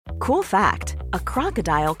Cool fact, a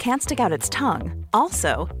crocodile can't stick out its tongue.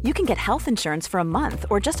 Also, you can get health insurance for a month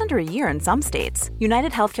or just under a year in some states.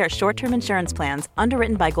 United Healthcare short-term insurance plans,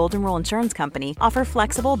 underwritten by Golden Rule Insurance Company, offer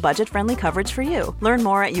flexible, budget-friendly coverage for you. Learn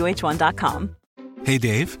more at uh1.com. Hey,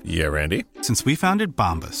 Dave. Yeah, Randy. Since we founded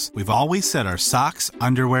Bombas, we've always said our socks,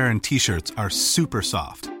 underwear, and T-shirts are super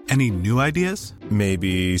soft. Any new ideas?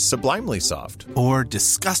 Maybe sublimely soft. Or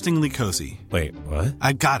disgustingly cozy. Wait, what?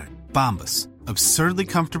 I got it. Bombas. Absurdly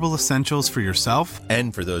comfortable essentials for yourself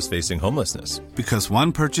and for those facing homelessness. Because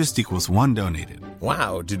one purchased equals one donated.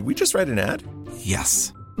 Wow, did we just write an ad?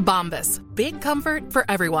 Yes. Bombas. Big comfort for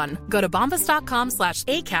everyone. Go to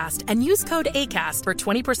bombas.com/ACAST and use code ACAST for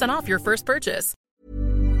 20% off your first purchase.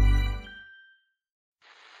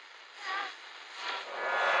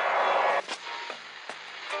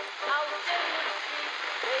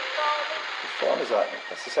 What time is that?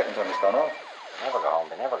 That's the second time it's gone off. They never go home,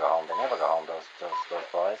 they never go home, they never go home, those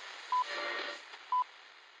boys.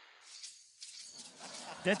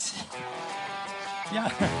 That's... Yeah,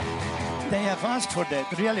 they have asked for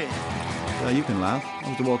that, really. You can laugh. That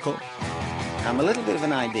was the World Cup. I'm a little bit of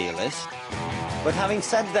an idealist, but having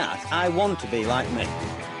said that, I want to be like me.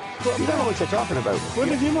 But you don't know what you're talking about. What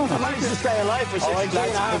did you know? I managed to stay alive for 6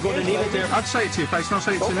 years. I'm going to leave it there. I'd say it to your face, not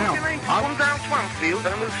say it to you now. Come down Swansfield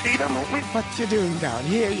and we'll see them, won't we? What you doing down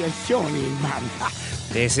here, you shawny man?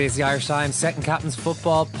 This is the Irish Times Second Captain's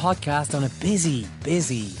Football Podcast on a busy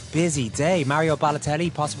day. Mario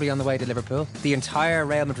Balotelli possibly on the way to Liverpool. The entire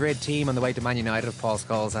Real Madrid team on the way to Man United if Paul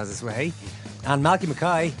Scholes has his way. And Malky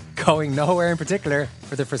Mackay going nowhere in particular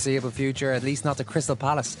for the foreseeable future, at least not to Crystal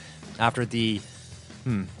Palace, after the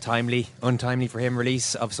untimely for him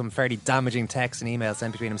release of some fairly damaging texts and emails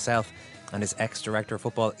sent between himself and his ex-director of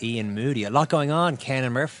football, Ian Moody. A lot going on, Ken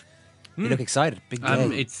and Murph. You look excited. Big day.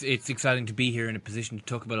 It's exciting to be here in a position to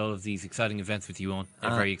talk about all of these exciting events with you, Owen. They're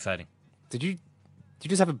very exciting. Did you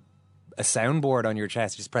just have a soundboard on your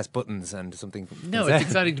chest? You just press buttons and something? No, it's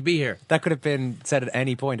exciting to be here. That could have been said at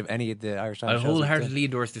any point of any of the Irish Times I shows. wholeheartedly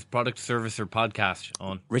endorse this product, service or podcast,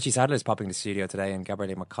 Owen. Richie Sadler is popping to the studio today and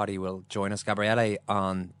Gabriele Mackay will join us. Gabriele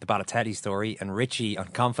on the Balotelli story and Richie on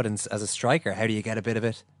confidence as a striker. How do you get a bit of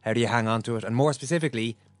it? How do you hang on to it? And more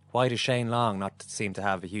specifically, why does Shane Long not seem to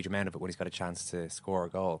have a huge amount of it when he's got a chance to score a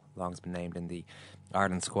goal? Long's been named in the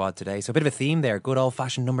Ireland squad today. So a bit of a theme there. Good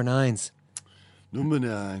old-fashioned number nines. Number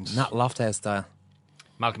nines. Not Lofthouse style.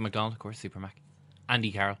 Malcolm McDonald, of course, Super Mac.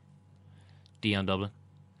 Andy Carroll. Dion Dublin.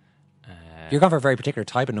 You're gone for a very particular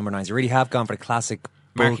type of number nines. You really have gone for the classic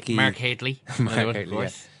bulky... Mark Hateley. Mark Hateley, yeah.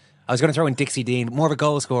 I was going to throw in Dixie Dean, more of a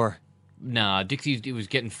goal scorer. Nah, Dixie was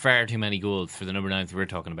getting far too many goals for the number nines we're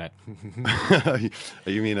talking about.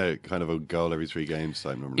 You mean a kind of a goal every 3 games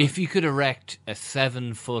type number nine? If you could erect a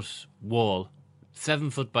 7-foot wall,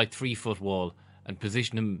 7 foot by 3 foot wall, and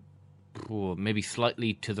position him maybe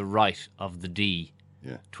slightly to the right of the D,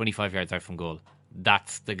 25 yards out from goal,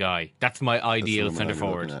 that's the guy. That's my ideal centre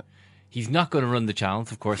forward. He's not going to run the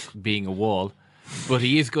challenge, of course, being a wall, but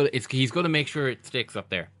he's going to make sure it sticks up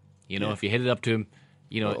there. You know, if you hit it up to him,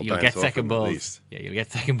 you'll get second balls. Yeah, you'll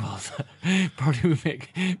get second balls. Probably would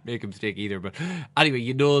make him stick either. But anyway,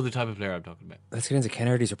 you know the type of player I'm talking about. Let's get into Ken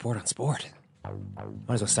Eardy's report on sport.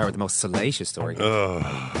 Might as well start with the most salacious story.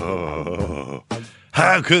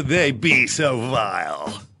 How could they be so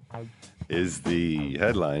vile? Is the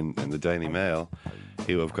headline in the Daily Mail.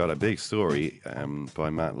 Here we've got a big story by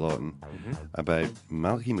Matt Lawton about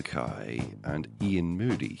Malky Mackay and Ian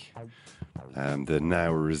Moody, the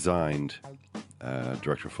now resigned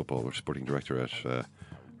director of football or sporting director at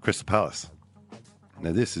Crystal Palace.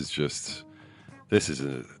 Now this is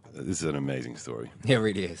an amazing story. It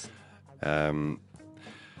really is.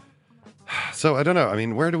 So I don't know. I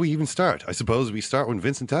mean, where do we even start? I suppose we start when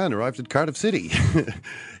Vincent Tan arrived at Cardiff City.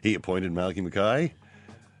 He appointed Malky Mackay.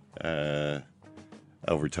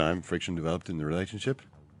 Over time, friction developed in the relationship.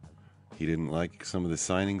 He didn't like some of the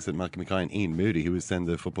signings that Malky Mackay and Ian Moody, who was then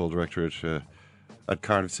the football director at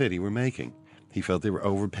Cardiff City, were making. He felt they were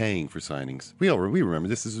overpaying for signings. We remember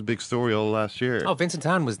this is a big story all last year. Oh, Vincent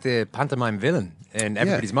Tan was the pantomime villain in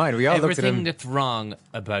everybody's mind. We all looked at him. Everything that's wrong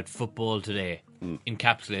about football today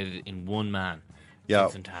encapsulated in one man. Yeah.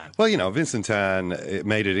 Vincent Tan. Well, Vincent Tan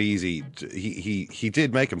made it easy. He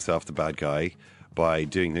did make himself the bad guy by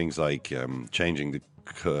doing things like changing the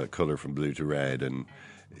colour from blue to red and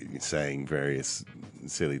saying various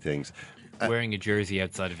silly things. Wearing a jersey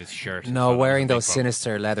outside of his shirt. No, wearing those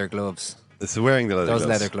sinister leather gloves. So wearing those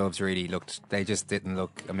leather gloves really looked. They just didn't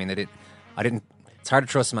look. I mean, they did. I didn't. It's hard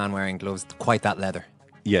to trust a man wearing gloves quite that leather.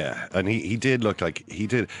 Yeah, and he did look like he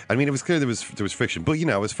did. I mean, it was clear there was friction, but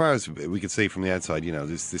as far as we could see from the outside,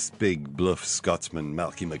 there's this big bluff Scotsman,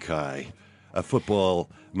 Malky Mackay, a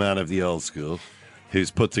football man of the old school,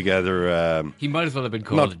 who's put together. He might as well have been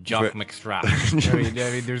called Jock McStrap. I mean,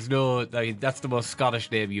 there's no. That's the most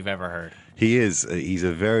Scottish name you've ever heard. He is. He's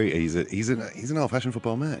an old-fashioned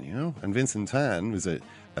football man, And Vincent Tan was a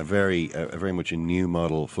very much a new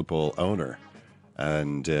model football owner,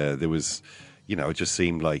 and there was. It just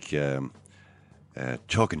seemed like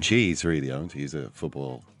chalk and cheese, really, to use a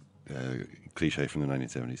football cliche from the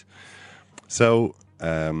 1970s. So,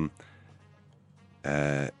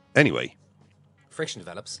 anyway. Friction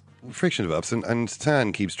develops, and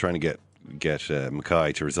Tan keeps trying to get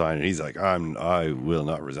Mackay to resign, and he's like, I will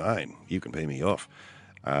not resign. You can pay me off.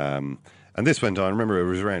 And this went on. Remember, it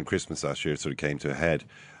was around Christmas last year, it sort of came to a head.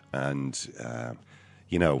 And,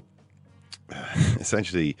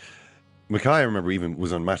 essentially... Mackay, I remember, even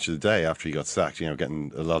was on Match of the Day after he got sacked,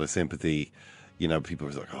 getting a lot of sympathy. People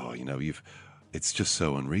were like, it's just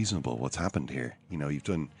so unreasonable what's happened here. You've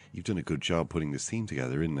done a good job putting this team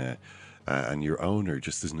together in there, and your owner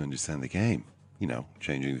just doesn't understand the game.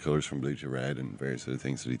 Changing the colours from blue to red and various other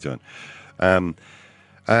things that he's done.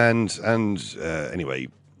 Anyway,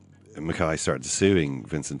 Mackay started suing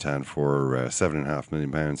Vincent Tan for £7.5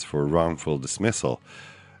 million for wrongful dismissal.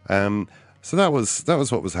 So that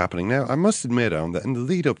was what was happening. Now, I must admit, Owen, that in the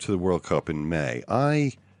lead up to the World Cup in May,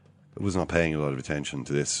 I was not paying a lot of attention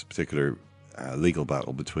to this particular legal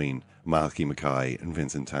battle between Malky Mackay and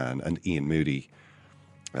Vincent Tan and Ian Moody.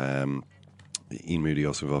 Ian Moody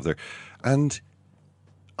also involved there. And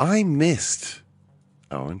I missed,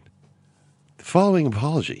 Owen, the following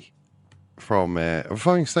apology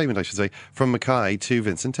following statement, I should say, from Mackay to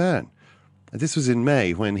Vincent Tan. This was in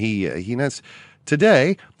May when he announced,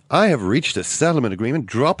 "Today, I have reached a settlement agreement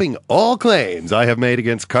dropping all claims I have made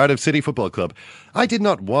against Cardiff City Football Club. I did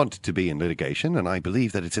not want to be in litigation, and I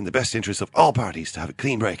believe that it's in the best interest of all parties to have a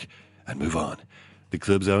clean break and move on. The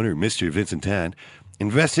club's owner, Mr. Vincent Tan,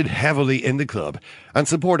 invested heavily in the club and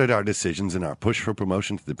supported our decisions in our push for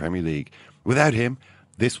promotion to the Premier League. Without him,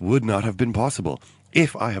 this would not have been possible.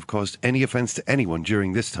 If I have caused any offence to anyone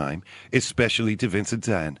during this time, especially to Vincent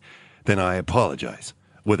Tan, then I apologise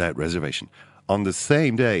without reservation." On the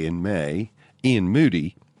same day in May, Ian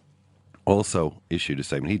Moody also issued a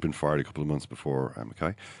statement. He'd been fired a couple of months before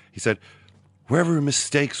Mackay. He said, "Wherever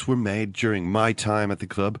mistakes were made during my time at the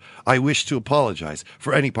club, I wish to apologise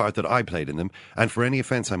for any part that I played in them and for any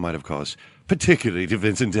offence I might have caused, particularly to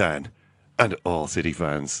Vincent Tan and all City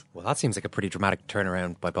fans." Well, that seems like a pretty dramatic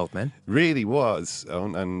turnaround by both men. Really was,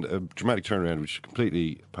 and a dramatic turnaround which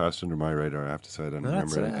completely passed under my radar, I have to say. I don't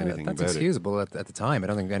remember anything about it. That's excusable at the time. I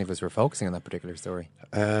don't think any of us were focusing on that particular story.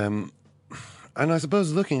 And I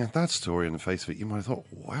suppose looking at that story on the face of it, you might have thought,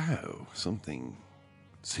 wow, something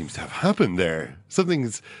seems to have happened there. Something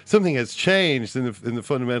has changed in the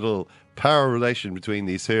fundamental power relation between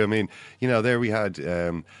these two. I mean, there we had...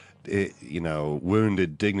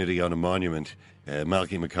 wounded dignity on a monument,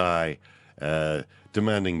 Malky Mackay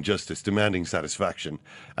demanding justice, demanding satisfaction,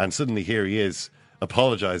 and suddenly here he is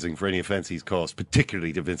apologising for any offence he's caused,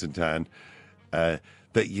 particularly to Vincent Tan.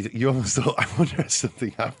 That you almost thought, I wonder if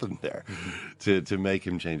something happened there to make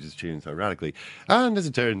him change his tune so radically. And as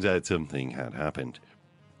it turns out, something had happened.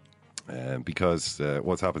 Because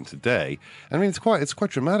what's happened today, I mean, it's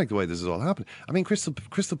quite dramatic the way this has all happened. I mean,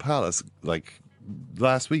 Crystal Palace,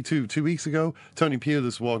 last week, two weeks ago, Tony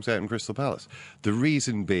Pulis walked out in Crystal Palace. The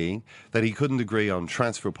reason being that he couldn't agree on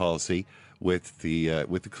transfer policy with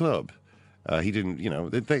the club. He didn't,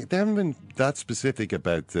 they haven't been that specific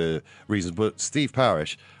about the reasons. But Steve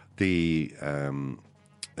Parish, the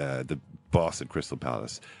boss at Crystal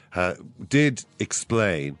Palace, did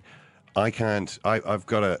explain, I've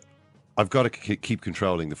got to keep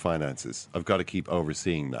controlling the finances. I've got to keep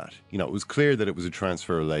overseeing that. It was clear that it was a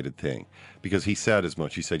transfer-related thing because he said as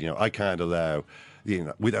much. He said, I can't allow,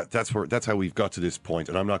 that's how we've got to this point,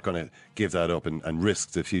 and I'm not going to give that up and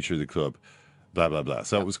risk the future of the club, blah, blah, blah.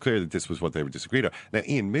 So it was clear that this was what they were disagreed on. Now,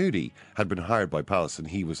 Ian Moody had been hired by Palace, and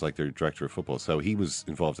he was like their director of football, so he was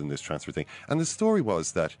involved in this transfer thing. And the story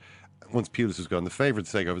was that once Pulis was gone, the favourite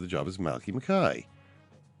to take over the job was Malky Mackay,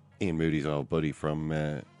 Ian Moody's old buddy from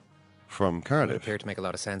Cardiff. It appeared to make a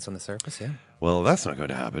lot of sense on the surface, yeah. Well, that's not going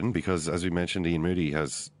to happen because, as we mentioned, Ian Moody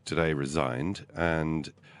has today resigned,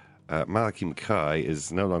 and Malky Mackay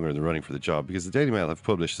is no longer in the running for the job because the Daily Mail have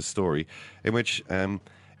published a story in which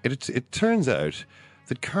it turns out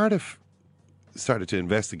that Cardiff started to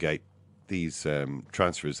investigate these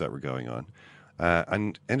transfers that were going on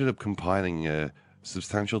and ended up compiling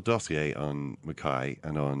substantial dossier on Mackay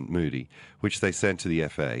and on Moody, which they sent to the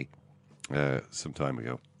FA some time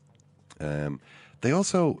ago. They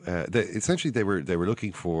also essentially they were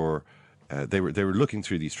looking for. They were looking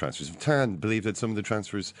through these transfers. Tan believed that some of the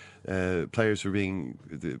transfers, players were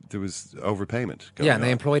there was overpayment going and they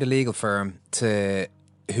on. employed a legal firm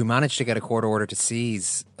who managed to get a court order to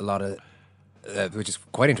seize a lot of, which is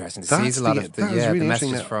quite interesting, seize a lot of the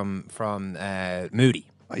messages from Moody.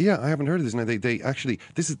 Yeah, I haven't heard of this. Now they actually,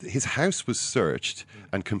 his house was searched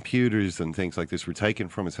and computers and things like this were taken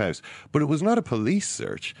from his house. But it was not a police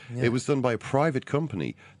search. Yeah. It was done by a private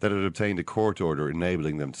company that had obtained a court order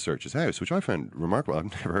enabling them to search his house, which I found remarkable. I've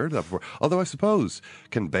never heard of that before. Although I suppose,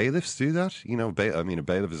 can bailiffs do that? You know, a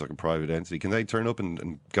bailiff is like a private entity. Can they turn up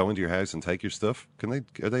and go into your house and take your stuff?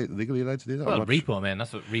 Are they legally allowed to do that? Well, repo men.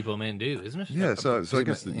 That's what repo men do, isn't it? Yeah. So I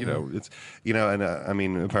guess it's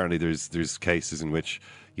and apparently there's cases in which.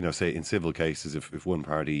 Say in civil cases, if one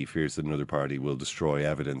party fears that another party will destroy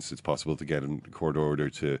evidence, it's possible to get a court order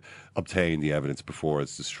to obtain the evidence before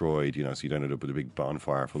it's destroyed, so you don't end up with a big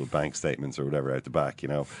bonfire full of bank statements or whatever out the back,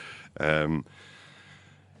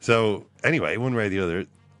 So anyway, one way or the other,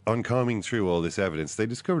 on combing through all this evidence, they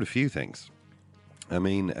discovered a few things. I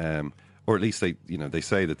mean, or at least they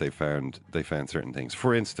say that they found certain things.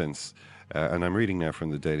 For instance, and I'm reading now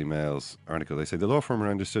from the Daily Mail's article. They say the law firm are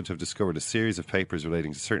understood to have discovered a series of papers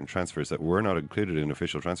relating to certain transfers that were not included in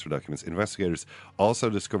official transfer documents. Investigators also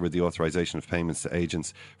discovered the authorisation of payments to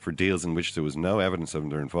agents for deals in which there was no evidence of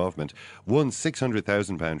their involvement. One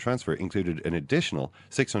 £600,000 transfer included an additional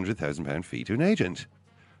 £600,000 fee to an agent.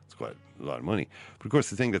 It's quite a lot of money. But of course,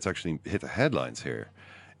 the thing that's actually hit the headlines here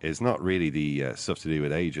is not really the stuff to do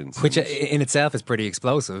with agents. Which in itself is pretty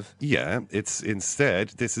explosive. Yeah, this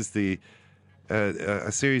is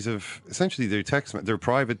a series of essentially their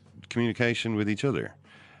private communication with each other,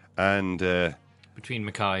 and between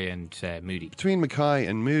Mackay and Moody. Between Mackay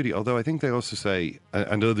and Moody, although I think they also say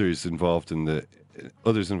and others involved in the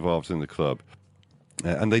club,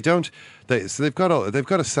 and they've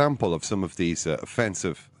got a sample of some of these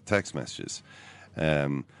offensive text messages,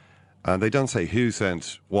 and they don't say who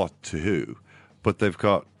sent what to who, but they've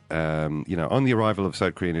got on the arrival of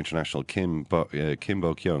South Korean international Kim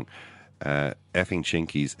Bo-kyung. Effing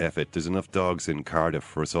chinkies, F it. There's enough dogs in Cardiff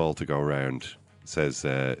for us all to go around, says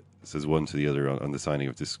one to the other on the signing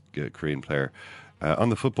of this Korean player. On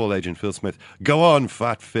the football agent Phil Smith, go on,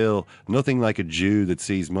 fat Phil. Nothing like a Jew that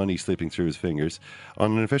sees money slipping through his fingers.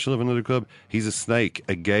 On an official of another club, he's a snake,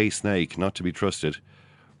 a gay snake, not to be trusted.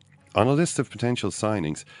 On a list of potential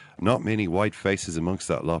signings, not many white faces amongst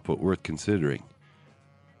that lot, but worth considering.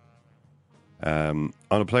 On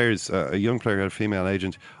a young player who had a female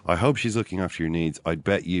agent, I hope she's looking after your needs. I'd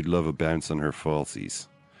bet you'd love a bounce on her falsies.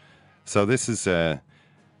 So these are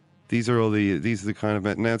the kind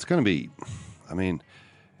of, now it's going to be, I mean,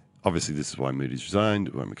 obviously this is why Moody's resigned,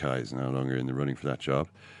 why Mackay is no longer in the running for that job,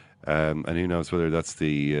 and who knows whether that's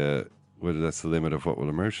the limit of what will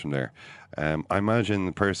emerge from there. I imagine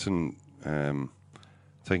the person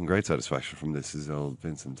taking great satisfaction from this is old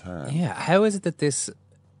Vincent Tan. Yeah, how is it that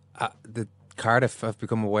the Cardiff have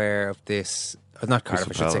become aware of this? Not Cardiff,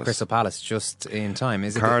 I should say Crystal Palace, just in time.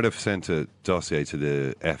 Cardiff sent a dossier to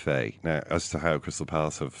the FA. Now, as to how Crystal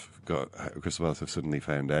Palace have suddenly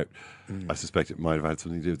found out, I suspect it might have had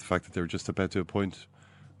something to do with the fact that they were just about to appoint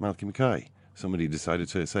Malky Mackay. Somebody decided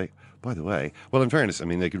to say, by the way, well, in fairness, I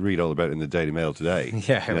mean, they could read all about it in the Daily Mail today.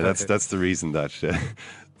 That's the reason that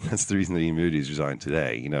Ian Moody's resigned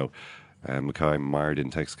today. Mackay mired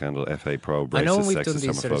in text scandal, FA probe, racist, sexist,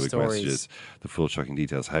 homophobic messages. The full shocking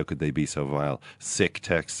details. How could they be so vile? Sick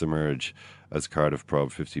texts emerge as Cardiff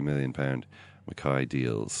probe £50 million. Mackay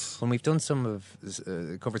deals. When we've done some of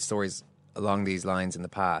covered stories along these lines in the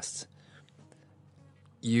past,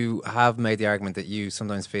 you have made the argument that you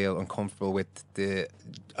sometimes feel uncomfortable with the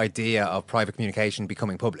idea of private communication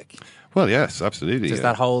becoming public. Well, yes, absolutely. Does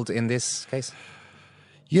that hold in this case?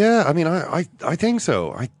 Yeah, I mean, I think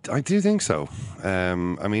so. I do think so. I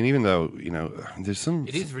mean, even though, there's some...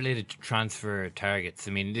 It is related to transfer targets.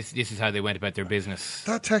 I mean, this is how they went about their business.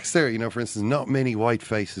 That text there, for instance, not many white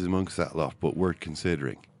faces amongst that lot, but worth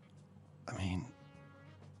considering. I mean,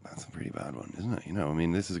 that's a pretty bad one, isn't it? I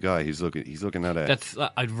mean, this is a guy who's looking at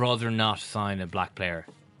a... I'd rather not sign a black player.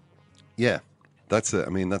 Yeah, that's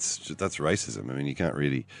racism. I mean, you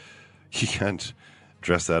can't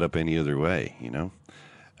dress that up any other way,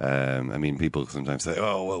 I mean, people sometimes say,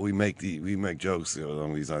 "Oh, well, we make jokes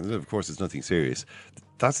along these lines." Of course, it's nothing serious.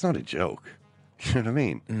 That's not a joke. You know what I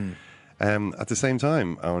mean? At the same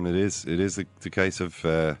time, Owen, it is the case of,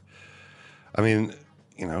 I mean,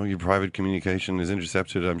 your private communication is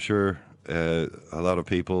intercepted. I'm sure a lot of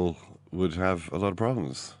people would have a lot of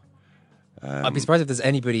problems. I'd be surprised if there's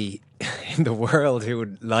anybody in the world who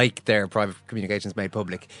would like their private communications made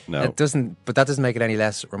public. No. But that doesn't make it any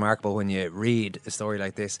less remarkable when you read a story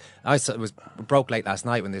like this. It broke late last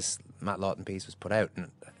night when this Matt Lawton piece was put out, and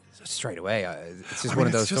straight away, it's just one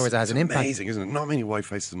of those stories that has an impact. Amazing, isn't it? Not many white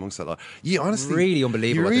faces amongst that lot. You honestly, really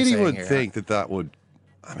unbelievable. You really would here, think that would.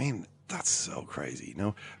 I mean, that's so crazy,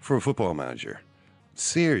 for a football manager.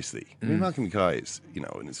 Seriously, I mean, Malky Mackay is,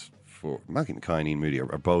 Malky Mackay and Ian Moody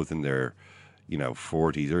are both in their,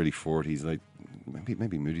 40s, early 40s, like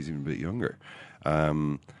maybe Moody's even a bit younger.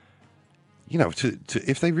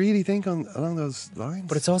 If they really think along those lines.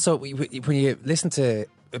 But it's also, when you listen to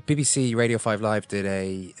BBC Radio 5 Live did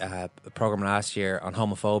a programme last year on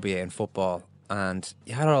homophobia in football, and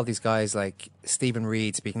you had all these guys like Stephen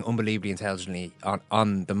Reid speaking unbelievably intelligently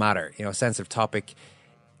on the matter, a sensitive topic,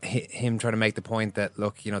 him trying to make the point that,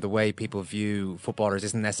 look, the way people view footballers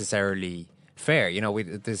isn't necessarily fair.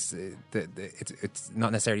 It's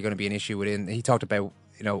not necessarily going to be an issue within. He talked about,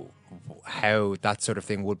 how that sort of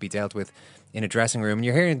thing would be dealt with in a dressing room. And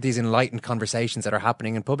you're hearing these enlightened conversations that are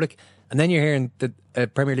happening in public, and then you're hearing that a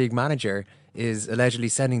Premier League manager is allegedly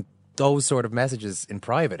sending those sort of messages in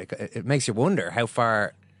private. It makes you wonder how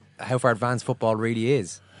far advanced football really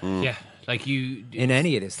is. Yeah, like in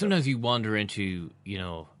any of this. Sometimes you wander into,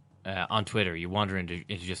 on Twitter, you wander into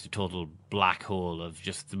just a total black hole of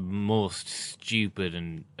just the most stupid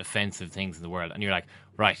and offensive things in the world, and you're like,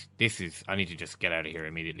 right, I need to just get out of here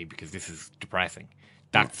immediately because this is depressing.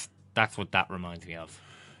 That's what that reminds me of.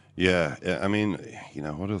 Yeah, I mean,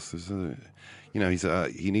 what else is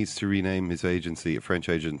he needs to rename his agency, a French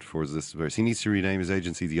agent for his players. He needs to rename his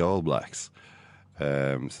agency the All Blacks.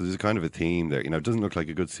 So there's kind of a theme there. It doesn't look like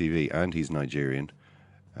a good CV, and he's Nigerian.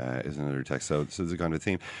 Is another text. So there's a kind of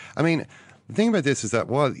theme. I mean, the thing about this is that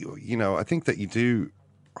while I think that you do,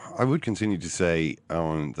 I would continue to say,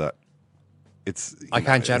 Owen, that it's. I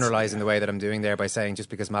can't generalise in the way that I'm doing there by saying just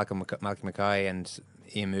because Malky Mackay and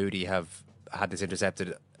Ian Moody have had this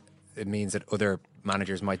intercepted, it means that other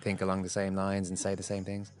managers might think along the same lines and say the same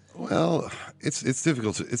things. Well, it's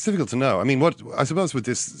difficult to know. I mean, what I suppose what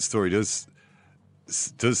this story does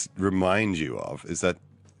remind you of is that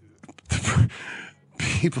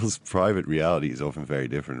people's private reality is often very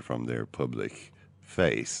different from their public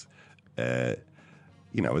face. I'm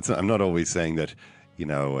not always saying that.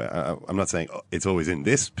 I'm not saying it's always in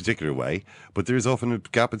this particular way, but there is often a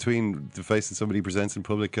gap between the face that somebody presents in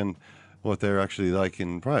public and what they're actually like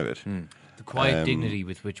in private. The quiet dignity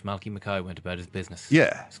with which Malky Mackay went about his business.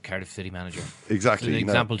 Yeah. As Cardiff City manager. Exactly. It's an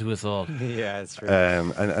example to us all. Yeah, it's true.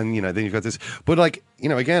 And then you've got this. But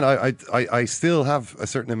again, I still have a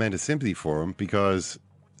certain amount of sympathy for him because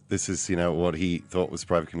this is, what he thought was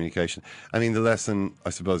private communication. I mean, the lesson, I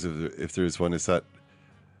suppose, if there is one, is that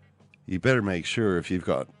you better make sure if you've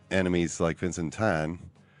got enemies like Vincent Tan,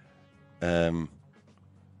 not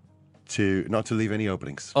to leave any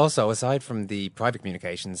openings. Also, aside from the private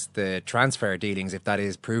communications, the transfer dealings, if that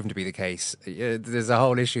is proven to be the case, there's a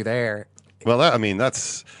whole issue there. Well,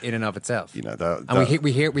 that's in and of itself. And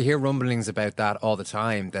we hear rumblings about that all the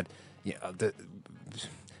time. That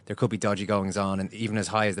there could be dodgy goings on, and even as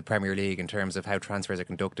high as the Premier League in terms of how transfers are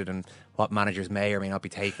conducted and what managers may or may not be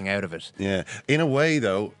taking out of it. Yeah, in a way,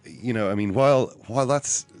 though, I mean, while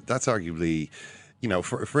that's arguably.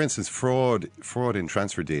 For instance, fraud in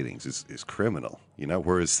transfer dealings is criminal,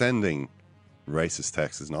 whereas sending racist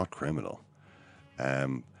texts is not criminal.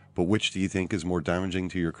 But which do you think is more damaging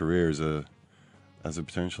to your career as a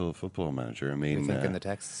potential football manager? I mean, you think in the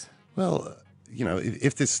texts? Well,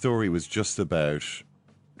 if this story was just about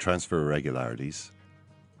transfer irregularities,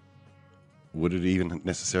 would it even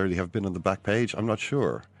necessarily have been on the back page? I'm not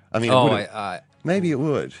sure. I mean, maybe it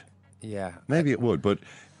would. Yeah, maybe it would, but.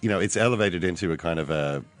 It's elevated into a kind of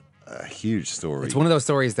a huge story. It's one of those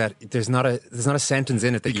stories that there's not a sentence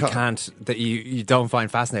in it that you don't find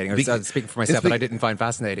fascinating. Or speaking for myself, that I didn't find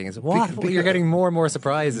fascinating. Is you're getting more and more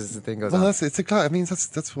surprised as the thing goes on.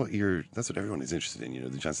 That's what everyone is interested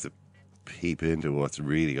in. The chance to peep into what's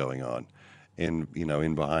really going on, in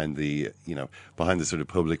behind the sort of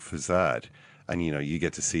public facade, and you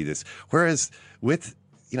get to see this. Whereas with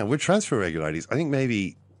transfer irregularities, I think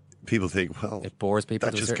maybe. People think, well, it bores people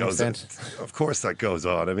that to a just certain goes extent. Of course that goes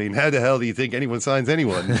on. I mean, how the hell do you think anyone signs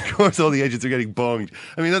anyone? Of course all the agents are getting bunged.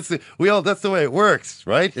 I mean, that's the way it works,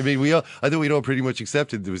 right? I mean, I think we'd all pretty much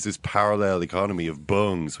accepted there was this parallel economy of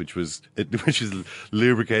bungs, which is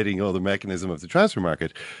lubricating all the mechanism of the transfer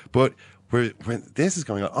market. But when this is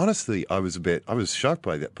going on, honestly, I was shocked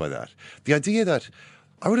by that. The idea that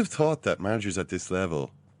I would have thought that managers at this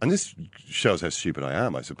level and this shows how stupid I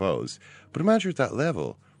am, I suppose, but a manager at that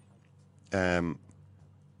level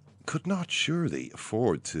could not surely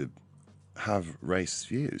afford to have racist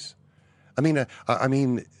views. I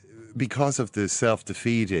mean, because of the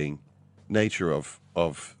self-defeating nature of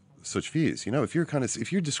such views, if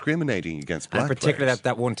you're discriminating against black and particularly players,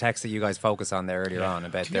 that one text that you guys focus on there earlier on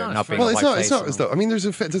about there not being well, a white face. it's not as though. I mean,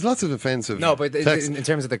 there's lots of offensive. No, but text. in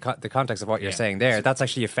terms of the context of what you're saying there, that's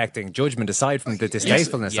actually affecting judgment aside from the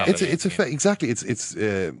distastefulness of it. It's exactly. It's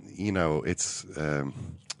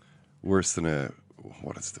worse than a.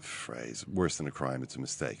 What is the phrase? Worse than a crime, it's a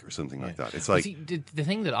mistake, or something like that. It's like the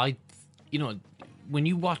thing that when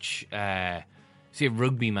you watch, say, a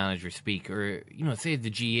rugby manager speak, or say the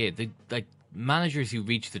GA, like managers who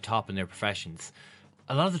reach the top in their professions,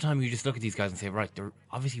 a lot of the time you just look at these guys and say, right, they're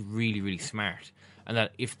obviously really, really smart, and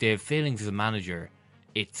that if they have failings as a manager,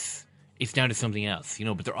 it's down to something else,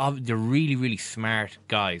 but they're really, really smart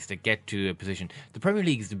guys that get to a position. The Premier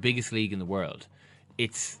League is the biggest league in the world.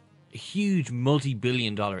 It's a huge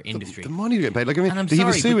multi-billion-dollar industry. The money you're getting paid. He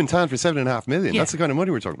was suing Town for $7.5 million. That's the kind of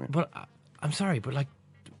money we're talking about. But I'm sorry, but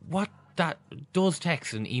those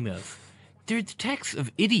texts and emails, they're the texts of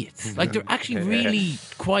idiots. Like, they're actually really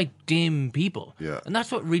quite dim people. Yeah. And that's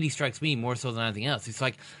what really strikes me more so than anything else. It's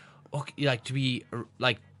like, okay, to be a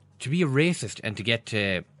racist and to get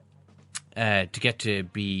to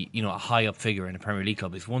be a high up figure in a Premier League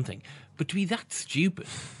club is one thing, but to be that stupid.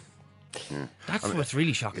 Yeah. That's what's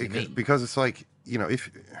really shocking to me. Because it's like,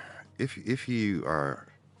 if you are...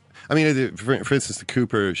 I mean, for instance, the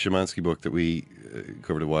Cooper Szymanski book that we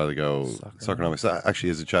covered a while ago, Soccernomics, that actually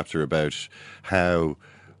is a chapter about how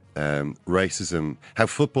racism, how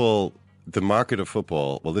football, the market of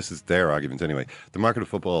football, well, this is their argument anyway, the market of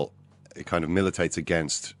football kind of militates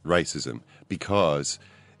against racism because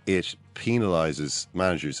it penalises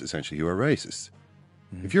managers, essentially, who are racist.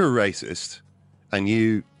 If you're a racist and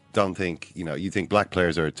you don't think, you think black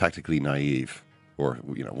players are tactically naive or,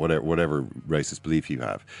 whatever racist belief you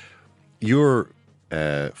have, your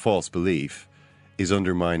false belief is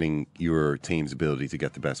undermining your team's ability to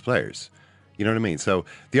get the best players. You know what I mean? So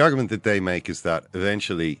the argument that they make is that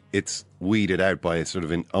eventually it's weeded out by a sort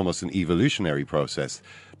of almost an evolutionary process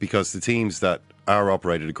because the teams that are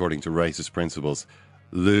operated according to racist principles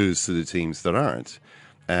lose to the teams that aren't.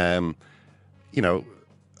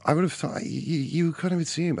 I would have thought you kind of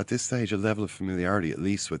assume at this stage a level of familiarity, at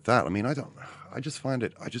least with that. I mean, I just found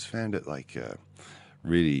it like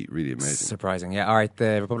really, really amazing. Surprising, yeah. All right,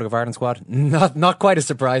 the Republic of Ireland squad, not quite as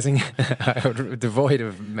surprising, devoid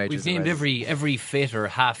of major. We've named every fit or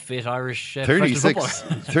half fit Irish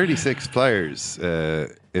 36 players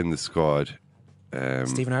in the squad.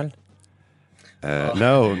 Stephen Ireland?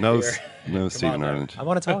 No, Stephen Ireland. I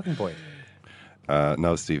want a talking point.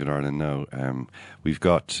 No, Stephen Ireland, no. We've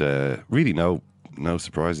got really no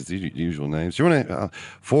surprises, the usual names. Do you want to...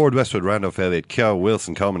 Ford, Westwood, Randolph, Elliott, Keogh,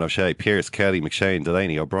 Wilson, Coleman, O'Shea, Pearce, Kelly, McShane,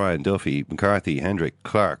 Delaney, O'Brien, Duffy, McCarthy, Hendrick,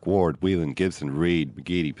 Clark, Ward, Whelan, Gibson, Reid,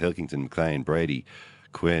 McGeady, Pilkington, McLean, Brady,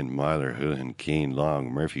 Quinn, Myler, Houlihan, Keane,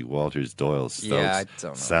 Long, Murphy, Walters, Doyle, Stokes,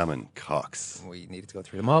 Salmon, Cox. We needed to go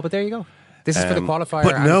through them all, but there you go. This is for the qualifier.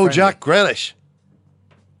 But no Jack Grealish.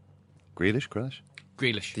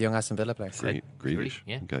 Grealish? The young Aston Villa player. Grealish,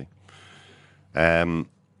 yeah. Okay.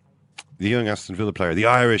 The young Aston Villa player, the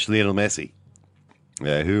Irish Lionel Messi,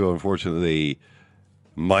 who unfortunately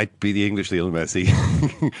might be the English Lionel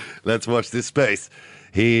Messi. Let's watch this space.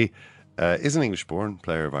 He is an English-born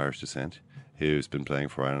player of Irish descent who's been playing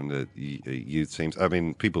for Ireland at youth teams. I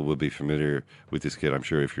mean, people will be familiar with this kid. I'm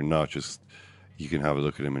sure if you're not, just you can have a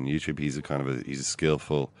look at him on YouTube. He's a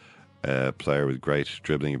skillful player with great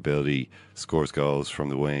dribbling ability, scores goals from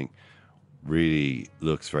the wing. Really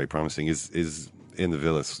looks very promising. Is in the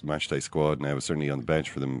Villa matchday squad now. Was certainly on the bench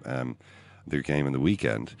for them their game on the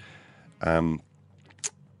weekend.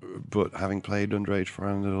 But having played underage for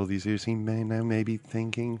Ireland all these years, he may now maybe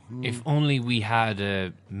thinking, if only we had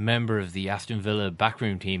a member of the Aston Villa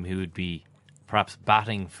backroom team who would be perhaps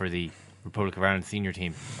batting for the Republic of Ireland senior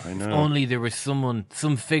team. I know. If only there was some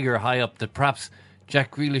figure high up that perhaps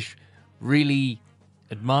Jack Grealish really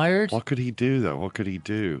admired. What could he do, though? What could he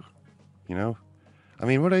do? You know? I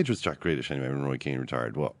mean, what age was Jack Grealish anyway when Roy Keane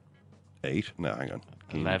retired? What? 8? No, hang on.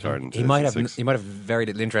 Keane retired in 2006. He might have very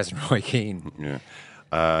little interest in Roy Keane. Yeah.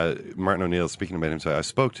 Martin O'Neill, speaking about him, said, I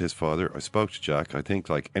spoke to his father, I spoke to Jack. I think,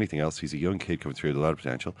 like anything else, he's a young kid coming through with a lot of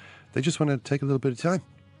potential. They just want to take a little bit of time.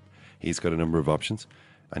 He's got a number of options,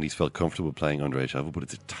 and he's felt comfortable playing underage level, but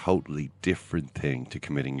it's a totally different thing to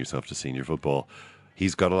committing yourself to senior football.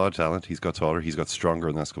 He's got a lot of talent. He's got taller. He's got stronger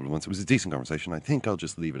in the last couple of months. It was a decent conversation. I think I'll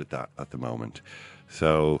just leave it at that at the moment.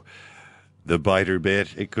 So the biter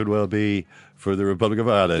bit, it could well be for the Republic of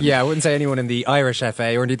Ireland. Yeah, I wouldn't say anyone in the Irish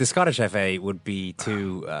FA or indeed the Scottish FA would be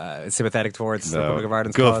too sympathetic towards the Republic of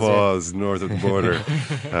Ireland's cause. Guffaws north of the border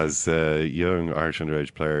as a young Irish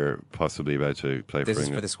underage player possibly about to play for England. This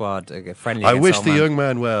is for the squad, friendly I against wish Oman. the young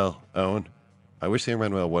man well, Owen. I wish the young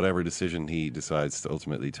man well, whatever decision he decides to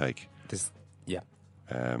ultimately take.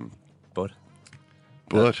 But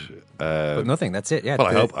nothing. That's it. Yeah.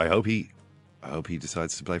 Well, I hope he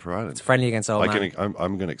decides to play for Ireland. It's friendly against Oman. I'm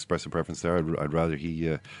going to express a preference there. I'd rather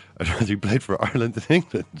he played for Ireland than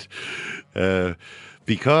England,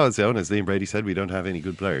 because, as Liam Brady said, we don't have any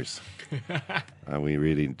good players, and we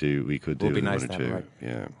really do. We could do Would be nice one or to have, two. right?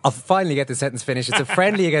 Yeah. I'll finally get the sentence finished. It's a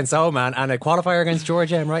friendly against Oman and a qualifier against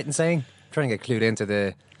Georgia. I'm right in saying. Trying to get clued into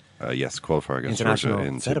the yes, qualifier against international Georgia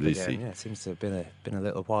in setup Tbilisi. again. Yeah, it seems to have been a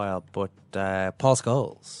little while. But Paul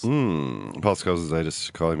Scholes. Paul Scholes, as I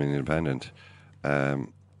just call him, an independent.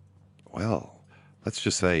 Well, let's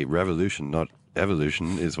just say revolution, not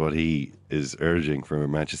evolution, is what he is urging for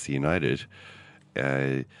Manchester United.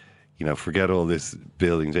 Forget all this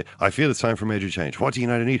building. I feel it's time for major change. What do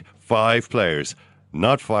United need? 5 players.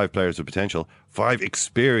 Not 5 players with potential. 5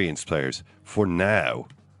 experienced players for now.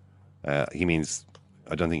 He means,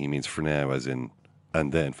 I don't think he means for now as in,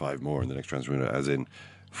 and then 5 more in the next transfer window, as in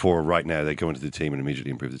for right now. They go into the team and immediately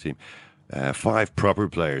improve the team. 5 proper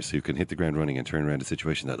players who can hit the ground running and turn around a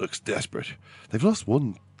situation that looks desperate. They've lost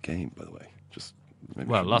 1 game, by the way.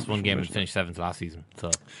 Lost 1 game and finished 7th last season. So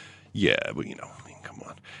yeah, but come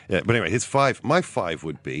on. Yeah, but anyway, my 5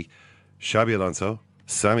 would be Xabi Alonso,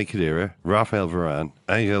 Sami Khedira, Rafael Varane,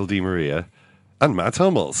 Angel Di Maria, and Mats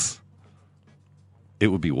Hummels. It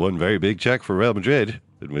would be one very big check for Real Madrid,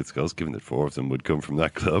 admits Scholes, given that 4 of them would come from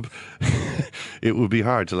that club. It would be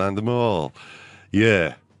hard to land them all.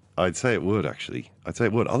 Yeah, I'd say it would, actually.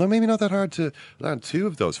 Although maybe not that hard to land 2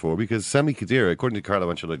 of those 4, because Sami Khedira, according to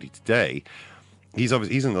Carlo Ancelotti today, he's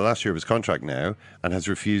in the last year of his contract now and has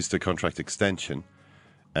refused a contract extension.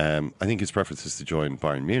 I think his preference is to join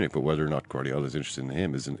Bayern Munich, but whether or not Guardiola is interested in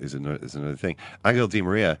him is another thing. Angel Di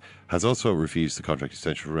Maria has also refused the contract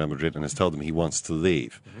extension for Real Madrid and has told them he wants to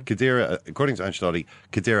leave. Khedira, according to Ancelotti,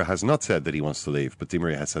 Khedira has not said that he wants to leave, but Di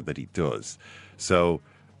Maria has said that he does. So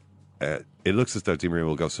it looks as though Di Maria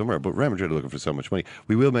will go somewhere, but Real Madrid are looking for so much money.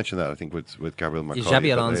 We will mention that, I think, with Gabriel Mackay.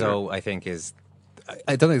 Xabi Alonso, I think, is...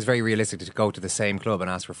 I don't think it's very realistic to go to the same club and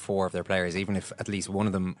ask for 4 of their players, even if at least one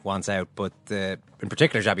of them wants out. But in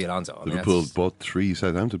particular, Xabi Alonso. Liverpool bought 3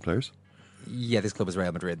 Southampton players. Yeah, this club is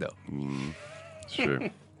Real Madrid, though. Sure.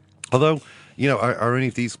 Although, are any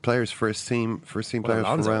of these players first team players for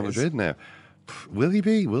Real Madrid now? Will he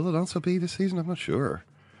be? Will Alonso be this season? I'm not sure.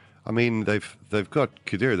 I mean, they've got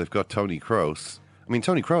Khedira, they've got Toni Kroos. I mean,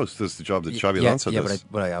 Toni Kroos does the job that Xabi Alonso does.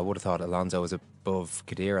 But I would have thought Alonso was above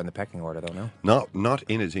Khedira in the pecking order, though, no? Not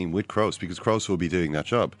in a team with Kroos, because Kroos will be doing that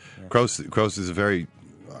job. Yeah. Kroos is a very,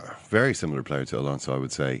 very similar player to Alonso, I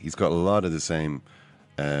would say. He's got a lot of the same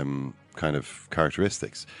kind of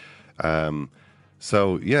characteristics.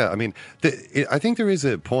 So, yeah, I mean, I think there is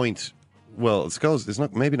a point... Well, Scholes is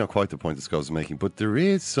maybe not quite the point that Scholes is making, but there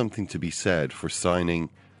is something to be said for signing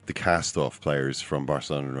the cast-off players from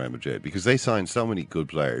Barcelona and Real Madrid, because they sign so many good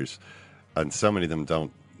players and so many of them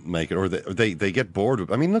don't make it, or they get bored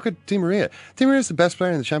with. I mean, look at Di Maria. Di Maria is the best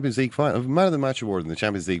player in the Champions League final, Man of the Match award in the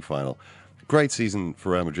Champions League final. Great season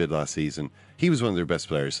for Real Madrid last season. He was one of their best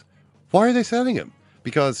players. Why are they selling him?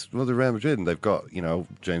 Because, well, they're Real Madrid and they've got,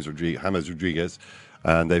 James Rodriguez,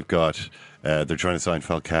 and they've got, they're trying to sign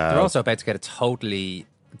Falcao. They're also about to get a totally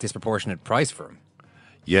disproportionate price for him.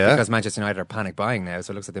 Yeah. Because Manchester United are panic buying now,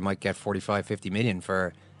 so it looks like they might get 45-50 million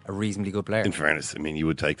for a reasonably good player. In fairness, I mean, you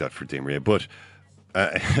would take that for Di Maria, but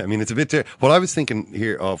I mean, it's a bit... What I was thinking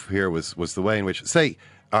here was the way in which, say,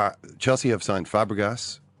 Chelsea have signed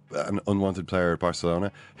Fabregas, an unwanted player at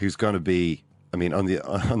Barcelona, who's going to be, I mean, on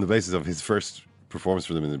the basis of his first performance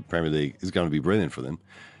for them in the Premier League, is going to be brilliant for them.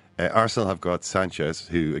 Arsenal have got Sanchez,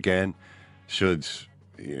 who, again, should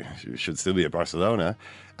still be at Barcelona.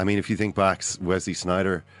 I mean, if you think back, Wesley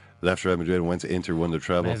Sneijder left Real Madrid and went to Inter, won the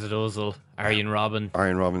treble. Mesut Ozil, Arjen Robben.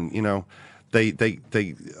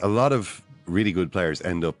 They a lot of really good players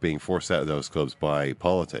end up being forced out of those clubs by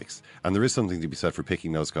politics, and there is something to be said for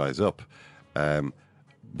picking those guys up.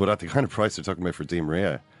 But at the kind of price they're talking about for Di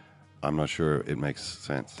Maria, I'm not sure it makes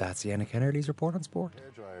sense. That's Ian Kennedy's report on sport.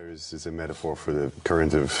 Hairdryers is a metaphor for the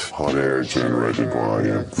current of hot air generated by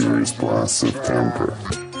various blasts of temper.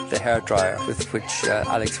 The hairdryer with which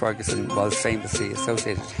Alex Ferguson was famously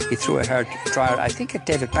associated. He threw a hairdryer, I think, at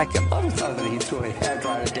David Beckham. I always thought that he threw a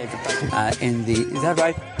hairdryer at David Beckham. Is that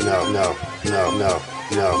right? No.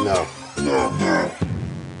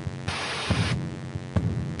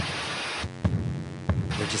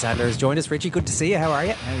 Richie Sadler has joined us. Richie, good to see you. How are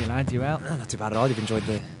you? How are you, lads? You well? Not too bad at all. You've enjoyed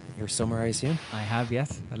your summer, I assume? I have,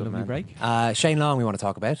 yes. A lovely break. Shane Long we want to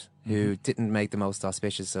talk about, who didn't make the most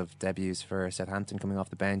auspicious of debuts for Southampton, coming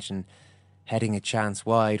off the bench and heading a chance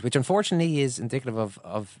wide, which unfortunately is indicative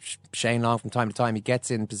of Shane Long from time to time. He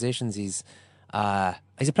gets in positions. He's a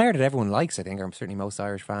player that everyone likes, I think, or certainly most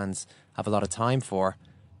Irish fans have a lot of time for,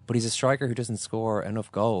 but he's a striker who doesn't score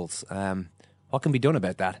enough goals. What can be done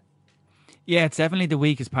about that? Yeah, it's definitely the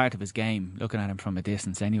weakest part of his game, looking at him from a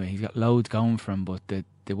distance anyway. He's got loads going for him, but the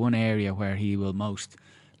one area where he will most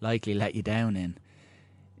likely let you down in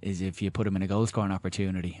is if you put him in a goal-scoring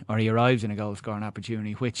opportunity, or he arrives in a goal-scoring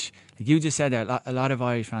opportunity, which, like you just said there, a lot of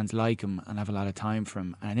Irish fans like him and have a lot of time for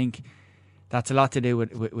him. And I think that's a lot to do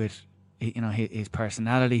with his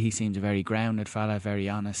personality. He seems a very grounded fella, very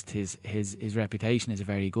honest. His reputation is a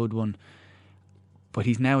very good one. But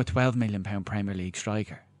he's now a £12 million Premier League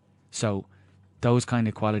striker. So those kind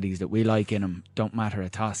of qualities that we like in him don't matter a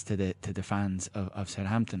toss to the fans of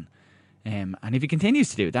Southampton. And if he continues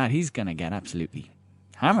to do that, he's going to get absolutely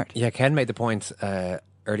hammered. Yeah, Ken made the point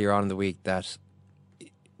earlier on in the week that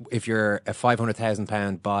if you're a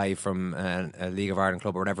 £500,000 buy from a League of Ireland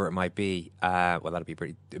club or whatever it might be, well, that'd be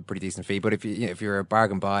a pretty decent fee. But if you're a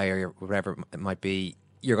bargain buy or whatever it might be,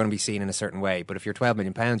 you're going to be seen in a certain way. But if you're £12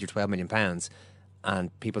 million, you're £12 million.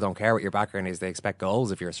 And people don't care what your background is; they expect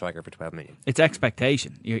goals if you're a striker for £12 million. It's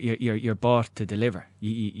expectation. You're bought to deliver.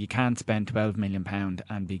 You can't spend £12 million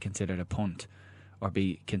and be considered a punt, or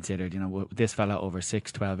be considered, this fella over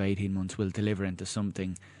 6, 12, 18 months will deliver into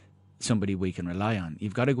somebody we can rely on.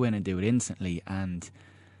 You've got to go in and do it instantly. And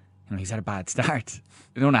he's had a bad start.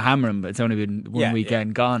 You don't want to hammer him, but it's only been one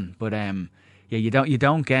weekend gone. But you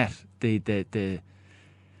don't get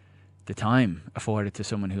the time afforded to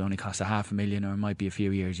someone who only costs $500,000 or might be a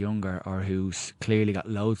few years younger, or who's clearly got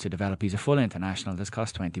loads to develop. He's a full international that's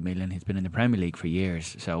cost $20 million. He's been in the Premier League for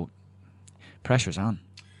years, so pressure's on.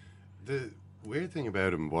 The weird thing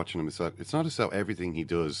about him, watching him, is that it's not as though everything he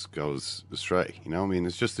does goes astray.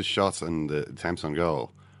 It's just the shots and the attempts on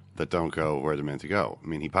goal that don't go where they're meant to go.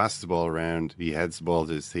 He passes the ball around, he heads the ball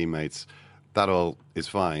to his teammates, that all is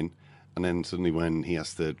fine, and then suddenly when he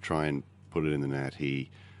has to try and put it in the net, he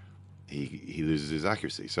loses his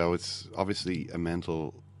accuracy. So it's obviously a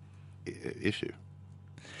mental issue.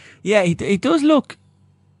 Yeah, he does look...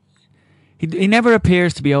 He never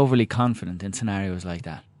appears to be overly confident in scenarios like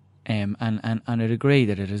that. And I'd agree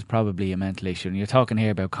that it is probably a mental issue. And you're talking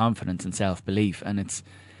here about confidence and self-belief. And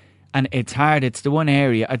it's hard. It's the one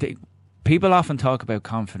area... I think people often talk about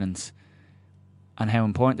confidence and how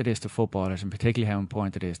important it is to footballers, and particularly how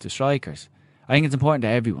important it is to strikers. I think it's important to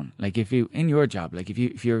everyone. Like, if you... In your job, like,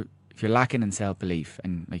 if you're lacking in self-belief,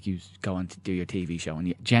 and like you go on to do your TV show and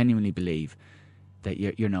you genuinely believe that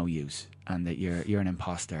you're no use, and that you're an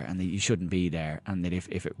imposter, and that you shouldn't be there, and that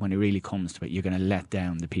if when it really comes to it, you're going to let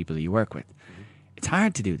down the people that you work with, it's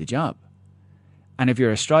hard to do the job. And if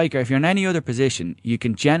you're a striker, if you're in any other position, you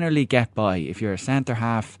can generally get by. If you're a centre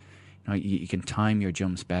half, you can time your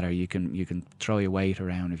jumps better, you can throw your weight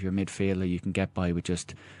around. If you're a midfielder, you can get by with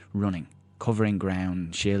just running, covering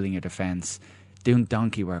ground, shielding your defence, doing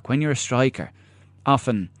donkey work. When you're a striker,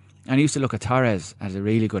 often, and I used to look at Torres as a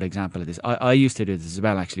really good example of this. I used to do this as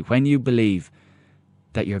well, actually. When you believe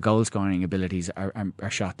that your goal scoring abilities are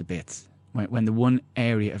shot to bits, when the one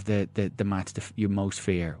area of the match you most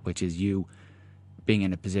fear, which is you being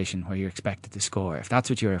in a position where you're expected to score, if that's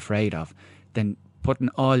what you're afraid of, then putting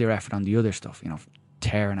all your effort on the other stuff,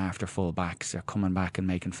 tearing after full backs, or coming back and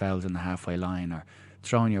making fouls in the halfway line, or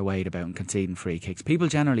throwing your weight about and conceding free kicks. People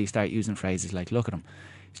generally start using phrases like, look at him,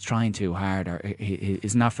 he's trying too hard, or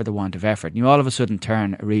he's not for the want of effort. And you all of a sudden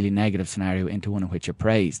turn a really negative scenario into one in which you're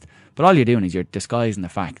praised. But all you're doing is you're disguising the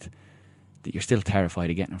fact that you're still terrified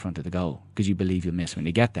of getting in front of the goal because you believe you'll miss when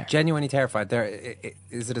you get there. Genuinely terrified. There,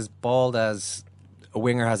 is it as bald as a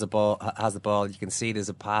winger has the ball, you can see there's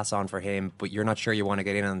a pass on for him, but you're not sure you want to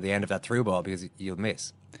get in on the end of that through ball because you'll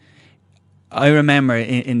miss? I remember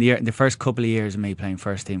in the first couple of years of me playing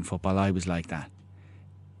first team football, I was like that.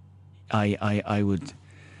 I would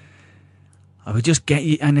just get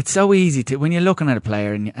you, and it's so easy to, when you're looking at a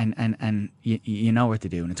player and you know what to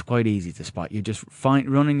do, and it's quite easy to spot. You just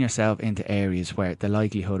running yourself into areas where the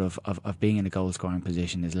likelihood of being in a goal scoring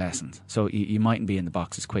position is lessened. So you mightn't be in the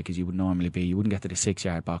box as quick as you would normally be. You wouldn't get to the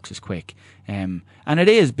 6-yard box as quick. And it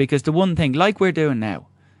is because the one thing, like we're doing now,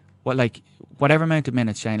 whatever amount of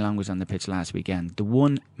minutes Shane Long was on the pitch last weekend, the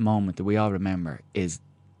one moment that we all remember is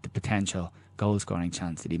the potential goal scoring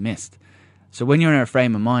chance that he missed. So when you're in a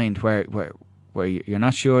frame of mind where you're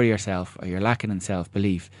not sure of yourself, or you're lacking in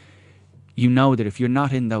self-belief, you know that if you're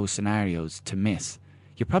not in those scenarios to miss,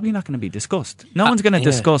 you're probably not going to be discussed. No one's going to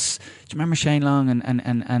discuss, do you remember Shane Long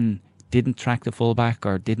and didn't track the fullback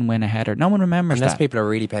or didn't win a header? No one remembers Unless that. people are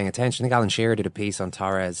really paying attention. I think Alan Shearer did a piece on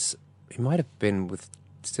Torres. He might have been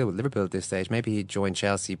still with Liverpool at this stage. Maybe he joined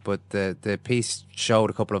Chelsea, but the piece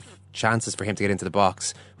showed a couple of chances for him to get into the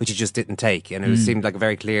box, which he just didn't take. And it seemed like a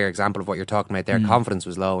very clear example of what you're talking about there. Confidence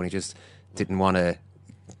was low and he just didn't want to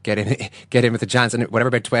get in with a chance. And whatever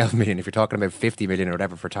about 12 million, if you're talking about 50 million or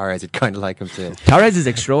whatever for Torres, you'd kind of like him to... Torres is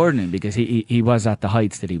extraordinary because he was at the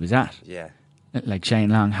heights that he was at. Yeah. Like Shane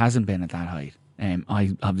Long hasn't been at that height.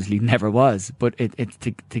 I obviously never was. But it's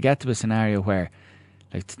to get to a scenario where,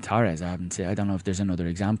 like Torres, I don't know if there's another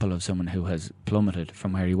example of someone who has plummeted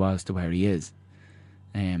from where he was to where he is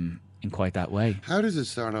in quite that way. How does it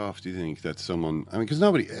start off, do you think, that someone... I mean, because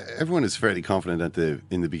everyone is fairly confident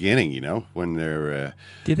in the beginning, you know, when they're...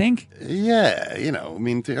 do you think? Yeah, you know, I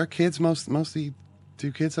mean, our kids mostly...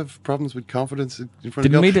 Do kids have problems with confidence in front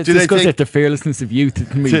of goal? Didn't we discuss it, the fearlessness of youth,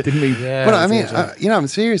 didn't we? Yeah, but I mean, you know, I'm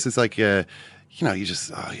serious. It's like, you know, you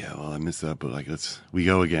just, I missed that, but like, we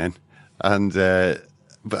go again. And,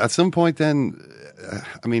 but at some point then,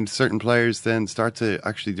 I mean, certain players then start to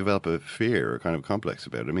actually develop a fear or kind of complex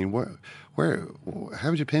about it. I mean, how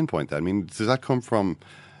would you pinpoint that? I mean, does that come from,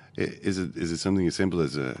 is it something as simple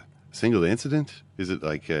as a single incident? Is it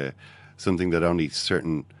like something that only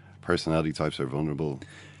certain personality types are vulnerable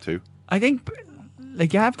to? I think,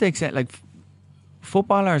 like, you have to accept, like,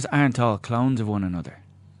 footballers aren't all clones of one another.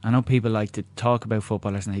 I know people like to talk about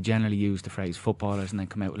footballers and they generally use the phrase footballers and then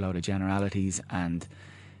come out with a load of generalities and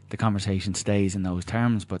the conversation stays in those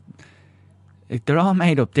terms, but they're all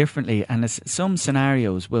made up differently, and some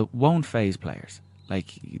scenarios won't faze players.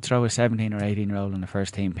 Like, you throw a 17 or 18-year-old on the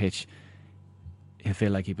first team pitch, he'll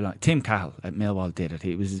feel like he belongs. Tim Cahill at Millwall did it.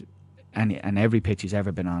 He was... And every pitch he's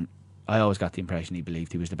ever been on, I always got the impression he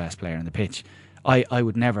believed he was the best player on the pitch. I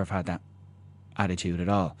would never have had that attitude at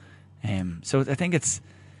all. So I think it's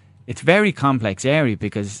very complex area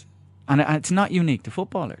because, and it's not unique to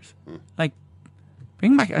footballers. Like,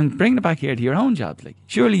 bring it back here to your own jobs. Like,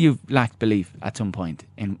 surely you've lacked belief at some point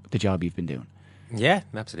in the job you've been doing. Yeah,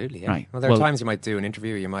 absolutely. Yeah. Right. Well, there are times you might do an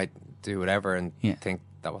interview, you might do whatever, and think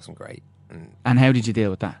that wasn't great. And how did you deal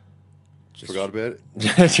with that? Forgot about it.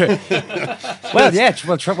 Well, yeah.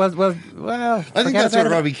 Well. I think that's what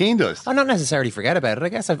Robbie Keane does. I'm not necessarily forget about it. I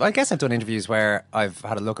guess I've done interviews where I've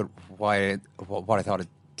had a look at what I thought it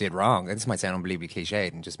did wrong. And this might sound unbelievably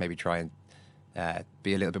cliched, and just maybe try and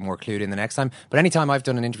be a little bit more clued in the next time. But anytime I've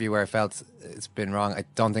done an interview where I felt it's been wrong, I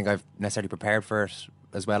don't think I've necessarily prepared for it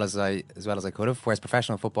as well as I could have. Whereas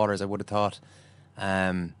professional footballers, I would have thought,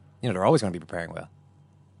 they're always going to be preparing well.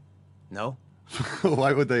 No.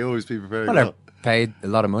 Why would they always be preparing? Well, they're paid a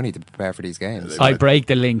lot of money to prepare for these games. I break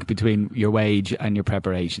the link between your wage and your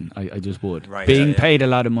preparation. I just would. Right, being paid a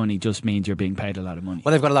lot of money just means you're being paid a lot of money.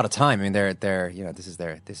 Well, they've got a lot of time. I mean, they're this is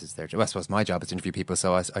their job. Well, I suppose my job is to interview people,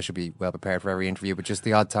 so I should be well prepared for every interview. But just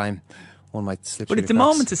the odd time, one might slip. But it's the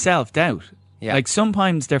moments of self-doubt. Yeah. Like,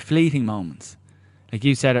 sometimes they're fleeting moments. Like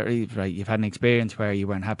you said it right. You've had an experience where you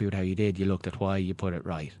weren't happy with how you did. You looked at why, you put it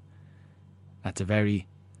right. That's a very,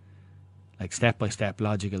 like, step-by-step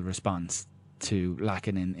logical response to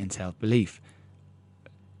lacking in self-belief.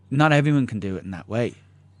 Not everyone can do it in that way.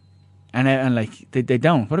 And like, they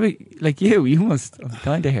don't. What do we, like, you must, I'm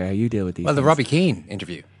dying to hear how you deal with these Well, the things. Robbie Keane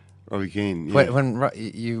interview. Robbie Keane, yeah. When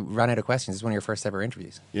you ran out of questions, it's one of your first ever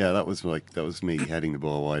interviews. Yeah, that was me heading the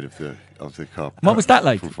ball wide of the cup. What was that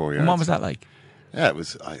like? From 4 yards. What was that like? Yeah, it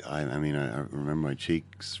was. I mean, I remember my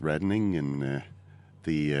cheeks reddening and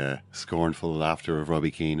the scornful laughter of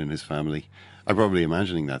Robbie Keane and his family. I'm probably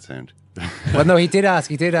imagining that sound. Well, no, he did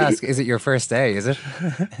ask. Is it your first day? Is it?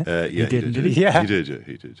 Yeah, he did. Yeah,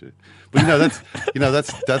 he did. But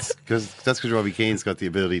that's because Robbie Keane's got the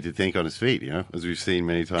ability to think on his feet. You know, as we've seen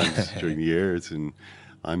many times during the years, and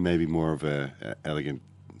I'm maybe more of a elegant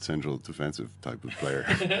central defensive type of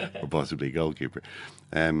player, or possibly goalkeeper.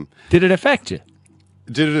 Did it affect you?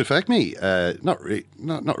 Did it affect me? Not really.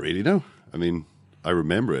 No. I mean, I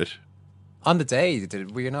remember it. On the day,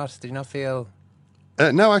 did you not feel?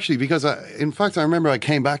 No, actually, because in fact, I remember I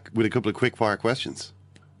came back with a couple of quick fire questions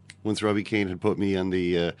once Robbie Keane had put me on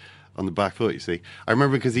the back foot. You see, I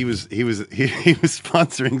remember because he was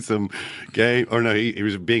sponsoring some game, or no, he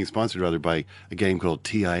was being sponsored rather by a game called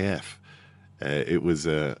TIF. It was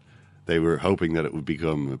they were hoping that it would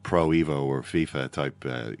become a Pro Evo or FIFA type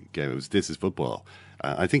game. It was This Is Football.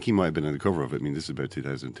 I think he might have been on the cover of it. I mean, this is about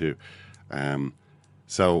 2002.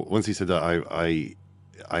 So once he said that,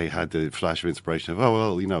 I had the flash of inspiration of,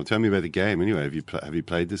 oh, well, tell me about the game anyway. Have you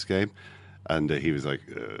played this game? And he was like,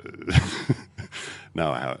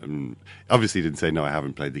 No, I haven't. Obviously, didn't say no. I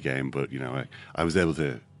haven't played the game, but I was able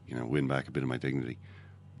to win back a bit of my dignity.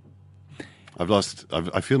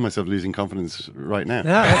 I feel myself losing confidence right now.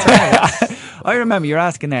 Yeah, that's right. I remember you're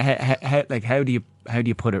asking there, how do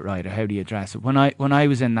you put it right, or how do you address it? When I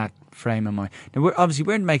was in that frame of mind, now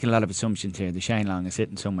we're making a lot of assumptions here. That Shane Long is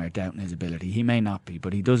sitting somewhere doubting his ability. He may not be,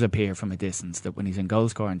 but he does appear from a distance that when he's in goal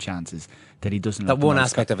scoring chances, that he doesn't. That one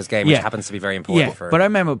aspect of his game, which happens to be very important. Yeah, but I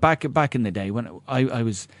remember back in the day when I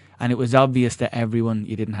was. And it was obvious to everyone,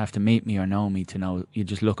 you didn't have to meet me or know me to know. You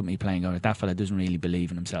just look at me playing, go, that fella doesn't really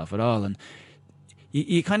believe in himself at all. And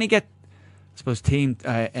you kind of get, I suppose, you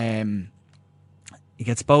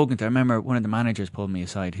get spoken to. I remember one of the managers pulled me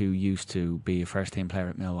aside who used to be a first team player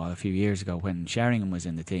at Millwall a few years ago when Sheringham was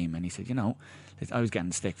in the team, and he said, I was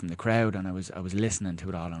getting stick from the crowd, and I was listening to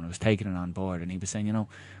it all, and I was taking it on board. And he was saying,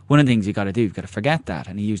 one of the things you got to do, you've got to forget that.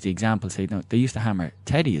 And he used the example, saying, they used to hammer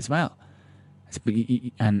Teddy as well. But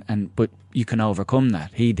you can overcome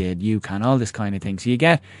that. He did. You can. All this kind of thing. So you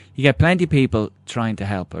get plenty of people trying to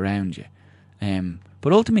help around you,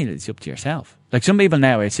 but ultimately it's up to yourself. Like some people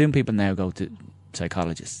now, I assume people now go to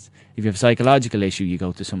psychologists. If you have a psychological issue, you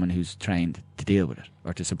go to someone who's trained to deal with it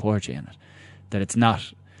or to support you in it. That it's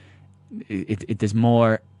not. There's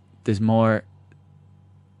more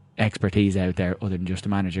expertise out there other than just a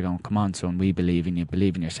manager going, "Come on, son, we believe in you.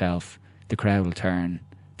 Believe in yourself. The crowd will turn.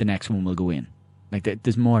 The next one will go in." Like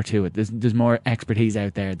there's more to it. There's more expertise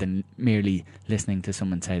out there than merely listening to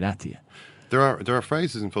someone say that to you. There are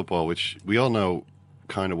phrases in football which we all know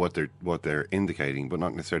kind of what they're indicating, but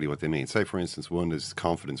not necessarily what they mean. Say, for instance, one is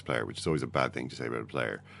confidence player, which is always a bad thing to say about a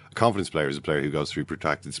player. A confidence player is a player who goes through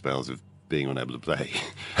protracted spells of being unable to play,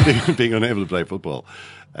 being unable to play football.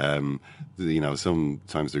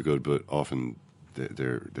 Sometimes they're good, but often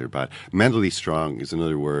they're bad. Mentally strong is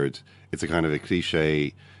another word. It's a kind of a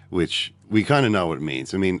cliche, which we kind of know what it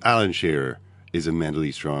means. I mean, Alan Shearer is a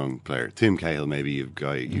mentally strong player. Tim Cahill, maybe a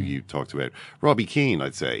guy you talked about. Robbie Keane,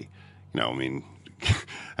 I'd say. How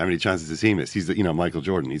many chances has he missed? He's Michael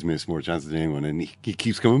Jordan. He's missed more chances than anyone, and he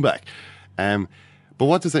keeps coming back. But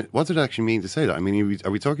what does it actually mean to say that? I mean,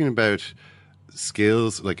 are we talking about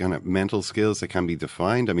skills, like kind of mental skills that can be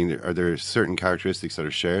defined? I mean, are there certain characteristics that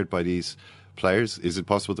are shared by these players? Is it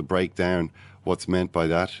possible to break down what's meant by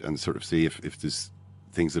that and sort of see if there's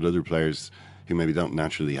things that other players who maybe don't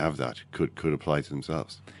naturally have that could apply to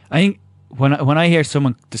themselves? I think when I hear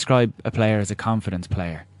someone describe a player as a confidence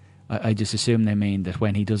player, I just assume they mean that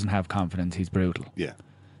when he doesn't have confidence, he's brutal. Yeah.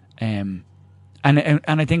 And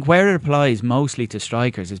I think where it applies mostly to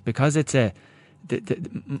strikers is because it's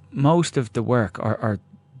most of the work or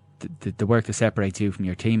the work that separates you from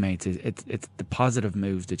your teammates is it's the positive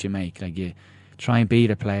moves that you make. Like you try and beat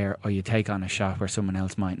a player, or you take on a shot where someone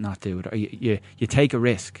else might not do it, or you take a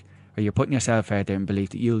risk, or you're putting yourself out there in belief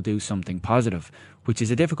that you'll do something positive, which is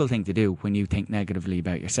a difficult thing to do when you think negatively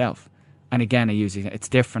about yourself. And again, it's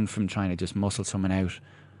different from trying to just muscle someone out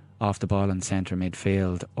off the ball in centre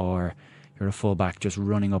midfield, or you're a fullback just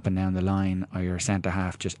running up and down the line, or you're a centre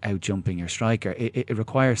half just out jumping your striker. It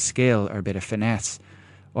requires skill or a bit of finesse,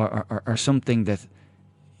 or something that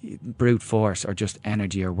brute force or just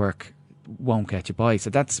energy or work won't get you by. So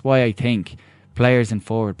that's why I think players in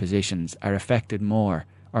forward positions are affected more,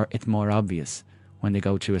 or it's more obvious when they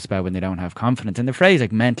go through a spell when they don't have confidence. And the phrase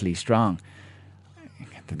like mentally strong,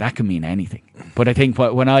 that can mean anything. But I think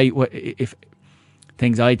if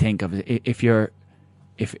things I think of, if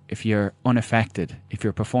you're unaffected, if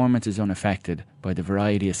your performance is unaffected by the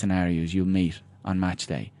variety of scenarios you'll meet on match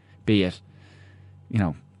day, be it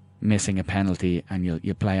missing a penalty and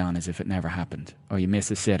you play on as if it never happened, or you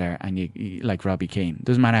miss a sitter and you like Robbie Keane,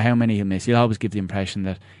 doesn't matter how many he'll miss, you'll always give the impression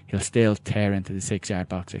that he'll still tear into the 6-yard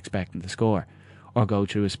box expecting to score, or go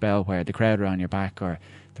through a spell where the crowd are on your back, or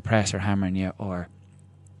the press are hammering you, or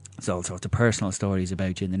there's all sorts of personal stories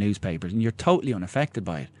about you in the newspapers, and you're totally unaffected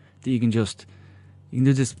by it. That you can just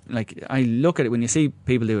like, I look at it when you see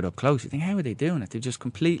people do it up close, you think, how are they doing it? They just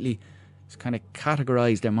completely just kind of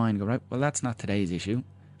categorise their mind and go, right, well, that's not today's issue.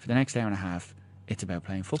 For the next hour and a half, it's about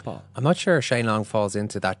playing football. I'm not sure Shane Long falls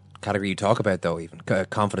into that category you talk about, though, even a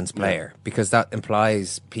confidence player, because that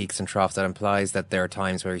implies peaks and troughs. That implies that there are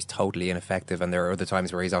times where he's totally ineffective and there are other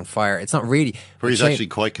times where he's on fire. It's not really where he's actually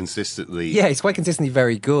quite consistently. Yeah, he's quite consistently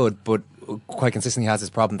very good, but quite consistently has this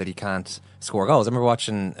problem that he can't score goals. I remember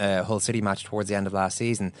watching a Hull City match towards the end of last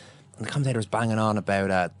season, and the commentator was banging on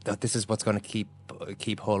about that this is what's going to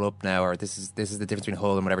keep Hull up now, or this is the difference between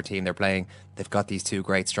Hull and whatever team they're playing. They've got these two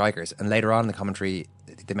great strikers. And later on in the commentary,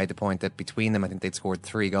 they made the point that between them, I think they'd scored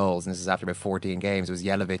 3 goals, and this is after about 14 games. It was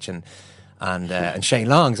Jelavic and Shane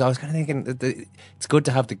Long. So I was kind of thinking that it's good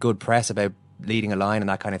to have the good press about leading a line and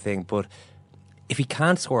that kind of thing. But if he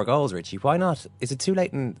can't score goals, Richie, why not? Is it too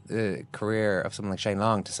late in the career of someone like Shane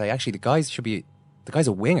Long to say, actually, the guy's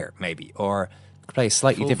a winger, maybe, or could play a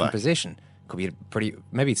slightly different position? Could be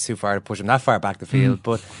maybe it's too far to push him that far back the field,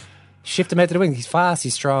 but shift him out to the wing. He's fast,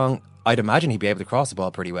 he's strong. I'd imagine he'd be able to cross the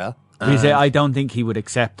ball pretty well. I don't think he would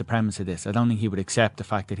accept the premise of this. I don't think he would accept the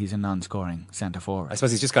fact that he's a non-scoring centre forward. I suppose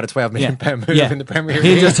he's just got a £12 million move in the Premier League.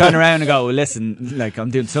 He'll just turn around and go, well, listen, like, I'm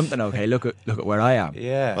doing something okay. Look at where I am.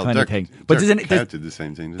 Yeah, well, kind Dirk, of thing. But Dirk did the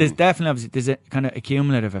same thing. There's definitely there's a kind of a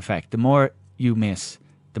cumulative effect. The more you miss,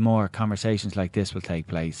 the more conversations like this will take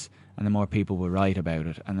place, and the more people will write about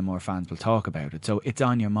it, and the more fans will talk about it. So it's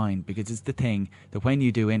on your mind, because it's the thing that when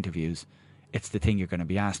you do interviews, it's the thing you're going to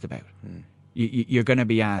be asked about. You're going to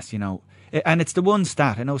be asked, and it's the one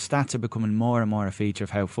stat. I know stats are becoming more and more a feature of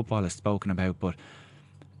how football is spoken about, but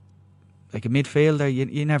like a midfielder,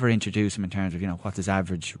 you never introduce him in terms of, what's his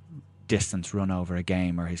average distance run over a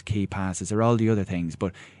game, or his key passes, or all the other things.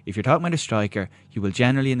 But if you're talking about a striker, you will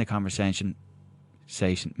generally in the conversation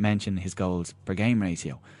mention his goals per game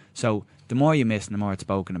ratio. So the more you miss and the more it's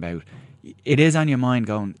spoken about, it is on your mind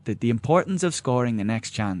going that the importance of scoring the next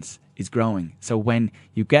chance is growing. So when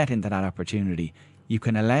you get into that opportunity, you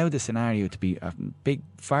can allow the scenario to be a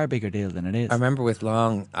far bigger deal than it is. I remember with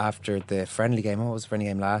Long after the friendly game, what was the friendly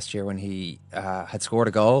game last year, when he had scored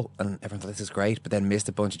a goal and everyone thought this is great, but then missed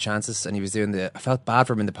a bunch of chances, and he was doing I felt bad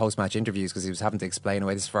for him in the post-match interviews because he was having to explain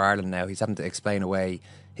away, this is for Ireland now, he's having to explain away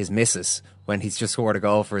his misses when he's just scored a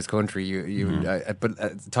goal for his country. But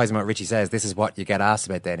it ties in what Richie says, this is what you get asked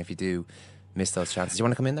about then if you do miss those chances. Do you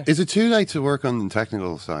want to come in there? Is it too late to work on the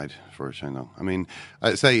technical side for Shane Long? I mean,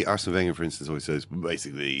 say Arsene Wenger, for instance, always says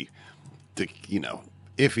basically,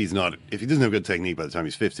 if he doesn't have good technique by the time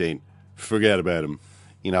he's 15, forget about him.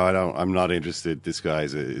 I'm not interested. This guy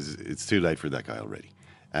it's too late for that guy already.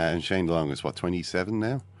 And Shane Long is 27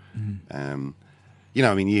 now.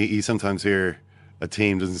 You sometimes hear a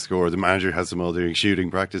team doesn't score, the manager has them all doing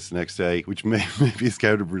shooting practice the next day, which maybe is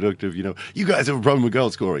counterproductive. You guys have a problem with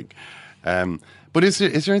goal scoring. But is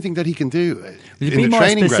there anything that he can do in the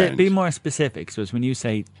training ground? Be more specific. So when you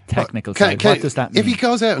say technical side, what does that mean? If he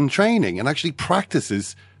goes out in training and actually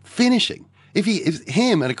practices finishing, if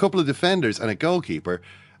him and a couple of defenders and a goalkeeper,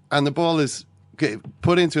 and the ball is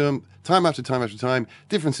put into him time after time after time,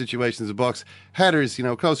 different situations of box, headers,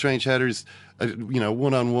 close range headers,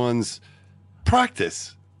 one-on-ones,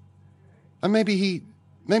 practice, and maybe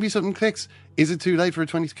something clicks. Is it too late for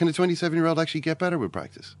can a 27-year-old actually get better with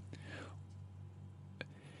practice?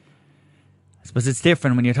 I suppose it's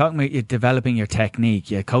different when you're talking about you developing your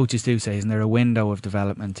technique. Yeah, coaches do say, isn't there a window of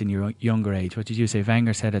development in your younger age? What did you say?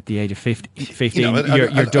 Wenger said at the age of 15,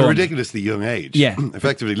 you're done. A ridiculously young age. Yeah.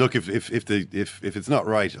 Effectively, look, if it's not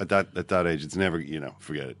right at that age, it's never,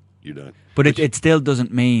 forget it. You're done. But it still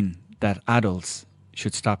doesn't mean that adults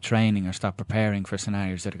should stop training or stop preparing for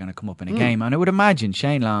scenarios that are going to come up in a game. And I would imagine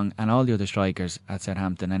Shane Long and all the other strikers at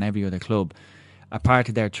Southampton and every other club, a part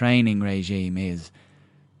of their training regime is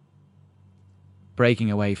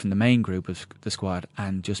breaking away from the main group of the squad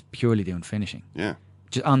and just purely doing finishing. Yeah.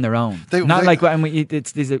 Just on their own. We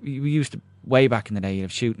used to, way back in the day, you'd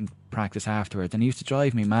have shooting practice afterwards, and it used to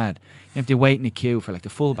drive me mad. You have to wait in a queue for like the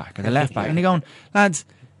full back or the left back, and you're going, lads,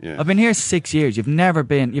 I've been here 6 years, you've never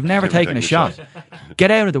taken a shot.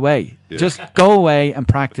 Get out of the way. Yeah. Just go away and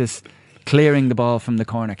practice clearing the ball from the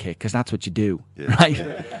corner kick, because that's what you do, right?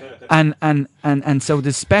 And so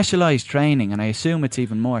there's specialised training, and I assume it's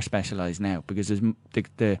even more specialised now, because there's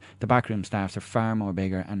the backroom staffs are far more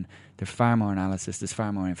bigger, and there's far more analysis, there's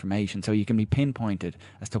far more information, so you can be pinpointed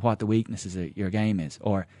as to what the weaknesses of your game is,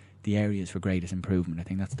 or the areas for greatest improvement. I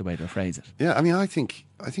think that's the way to phrase it. Yeah, I mean, I think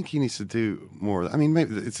he needs to do more. I mean,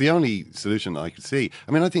 maybe it's the only solution I could see.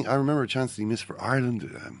 I mean, I remember a chance that he missed for Ireland.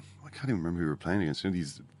 I can't even remember who we were playing against.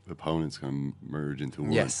 These opponents kind of merge into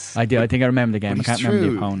one. Yes, I do. I think I remember the game. I can't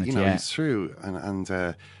remember the opponents. He's through. And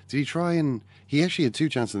did he try and... He actually had two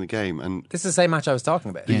chances in the game. And this is the same match I was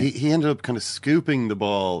talking about. He ended up kind of scooping the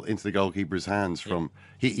ball into the goalkeeper's hands from...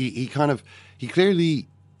 He clearly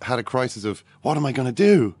had a crisis of, what am I going to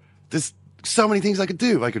do? There's so many things I could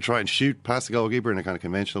do. I could try and shoot past the goalkeeper in a kind of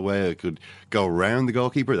conventional way. I could go around the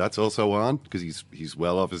goalkeeper. That's also on, because he's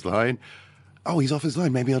well off his line. Oh, he's off his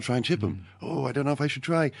line. Maybe I'll try and chip him. Oh, I don't know if I should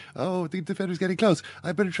try. Oh, the defender's getting close.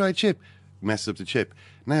 I better try a chip. Messes up the chip.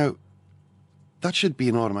 Now, that should be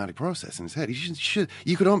an automatic process in his head. He should.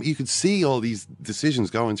 You could see all these decisions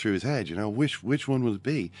going through his head. Which one will it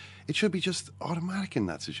be? It should be just automatic in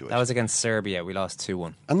that situation. That was against Serbia. We lost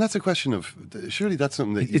 2-1. And that's a question of, surely that's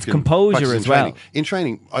something that you it's can composure as well. In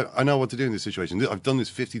training, I know what to do in this situation. I've done this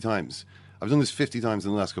 50 times. I've done this 50 times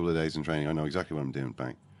in the last couple of days in training. I know exactly what I'm doing.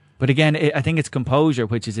 Bang. But again, I think it's composure,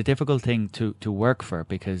 which is a difficult thing to work for,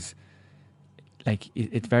 because like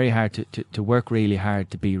it's very hard to work really hard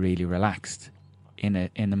to be really relaxed in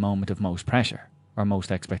the moment of most pressure or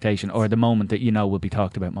most expectation, or the moment that will be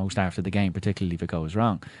talked about most after the game, particularly if it goes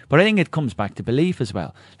wrong. But I think it comes back to belief as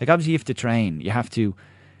well. Like obviously you have to train, you have to.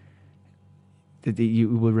 You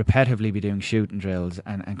will repetitively be doing shooting drills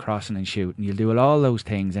and crossing and shooting. You'll do all those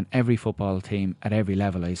things, and every football team at every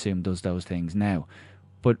level, I assume, does those things now.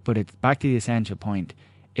 But it's back to the essential point.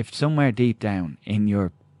 If somewhere deep down in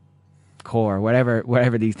your core,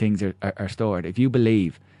 wherever these things are stored, if you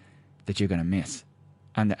believe that you're going to miss,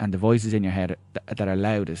 and the voices in your head that are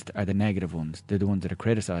loudest are the negative ones, they're the ones that are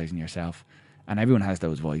criticising yourself, and everyone has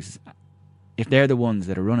those voices. If they're the ones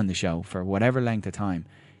that are running the show for whatever length of time,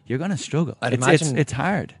 you're going to struggle. It's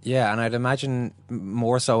hard. Yeah, and I'd imagine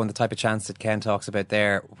more so in the type of chance that Ken talks about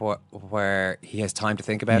there, where he has time to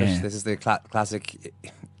think about it. This is the classic.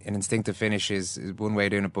 An instinctive finish is one way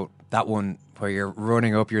of doing it, but that one where you're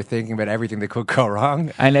running up, you're thinking about everything that could go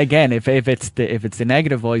wrong. And again, if it's the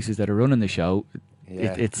negative voices that are running the show,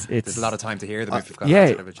 it's there's a lot of time to hear them. If you've got yeah. that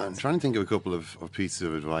sort of a chance. I'm trying to think of a couple of pieces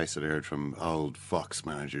of advice that I heard from old Fox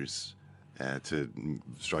managers. To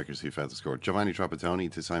strikers who failed to score. Giovanni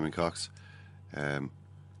Trapattoni to Simon Cox.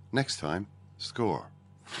 Next time, score.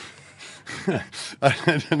 I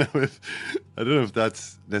don't know if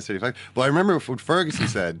that's necessarily a fact. But I remember what Ferguson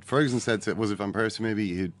said. Ferguson said was it Van Persie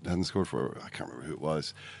maybe who hadn't scored for, I can't remember who it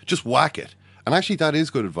was. Just whack it. And actually that is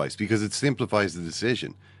good advice because it simplifies the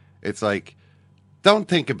decision. It's like, don't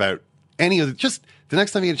think about any of it. Just the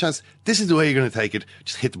next time you get a chance, this is the way you're going to take it.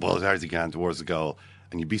 Just hit the ball as hard as you can towards the goal.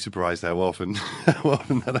 And you'd be surprised how often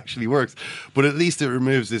that actually works. But at least it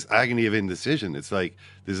removes this agony of indecision. It's like,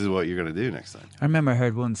 this is what you're going to do next time. I remember I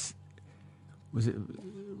heard once, was it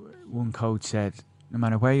one coach said, no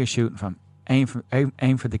matter where you're shooting from, aim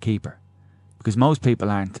for the keeper. Because most people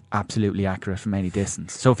aren't absolutely accurate from any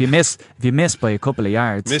distance. So if you miss by a couple of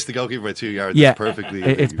yards, miss the goalkeeper by 2 yards. Yeah,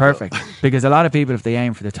 it's perfect. Because a lot of people, if they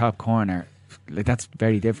aim for the top corner, like that's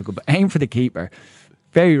very difficult. But aim for the keeper.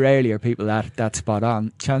 Very rarely are people that spot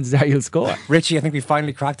on. Chances are you'll score. Richie, I think we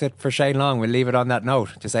finally cracked it for Shane Long. We'll leave it on that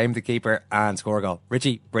note. Just aim the keeper and score a goal.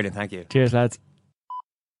 Richie, brilliant. Thank you. Cheers, lads.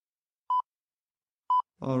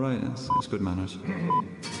 All right, that's good manners. A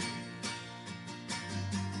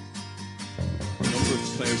number of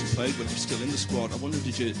players have played, but they're still in the squad. I wonder,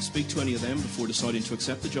 did you speak to any of them before deciding to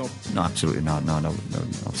accept the job? No, absolutely not. No,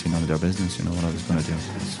 obviously none of their business. You know what I was going to do.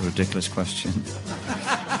 It's a ridiculous question.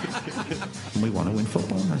 We want to win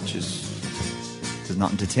football matches. There's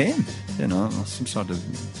nothing to tame, you know, some sort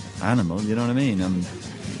of animal, you know what I mean? And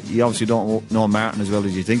you obviously don't know Martin as well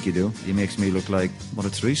as you think you do. He makes me look like Mother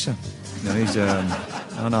Teresa. You know, he's, I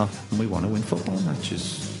don't know, we want to win football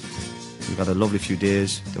matches. We've had a lovely few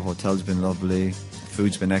days. The hotel's been lovely.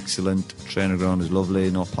 Food's been excellent. Training ground is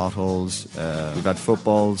lovely. No potholes. We've had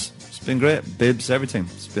footballs. It's been great. Bibs, everything.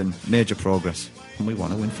 It's been major progress. And we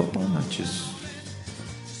want to win football matches.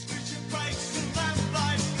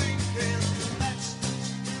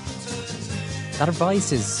 That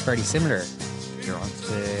advice is fairly similar, Ciarán,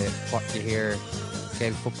 to what you hear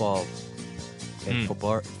Gaelic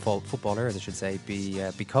footballers, I should say,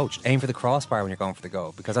 be coached. Aim for the crossbar when you're going for the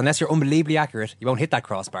goal, because unless you're unbelievably accurate, you won't hit that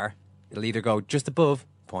crossbar. It'll either go just above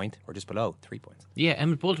point or just below 3 points. Yeah,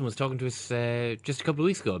 Emmett Bolton was talking to us just a couple of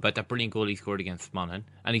weeks ago about that brilliant goal he scored against Monaghan,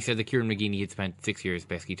 and he said that Kieran McGeeney had spent 6 years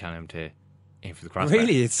basically telling him to aim for the crossbar.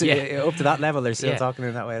 Really? It's up to that level, they're still talking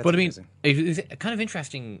in that way. That's but I mean, it's kind of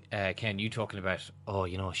interesting, Ken, you talking about,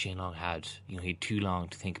 Shane Long had too long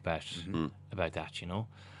to think about that, you know.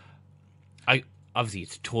 Obviously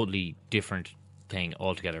it's a totally different thing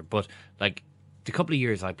altogether, but like the couple of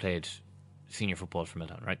years I played senior football for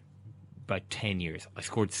Milan, right? About 10 years, I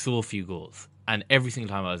scored so few goals, and every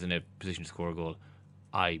single time I was in a position to score a goal,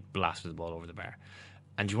 I blasted the ball over the bar.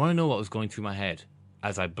 And do you want to know what was going through my head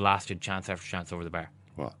as I blasted chance after chance over the bar?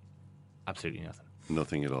 What? Absolutely nothing.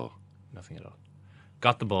 Nothing at all. Nothing at all.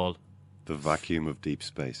 Got the ball. The vacuum of deep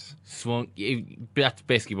space. Swung. That's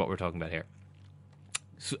basically what we're talking about here.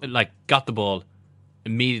 So, got the ball,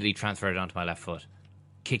 immediately transferred it onto my left foot,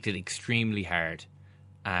 kicked it extremely hard,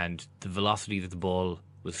 and the velocity that the ball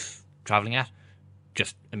was travelling at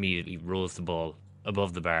just immediately rose the ball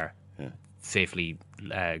above the bar, safely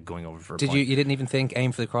going over for a point. You didn't even think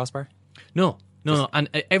aim for the crossbar? No. And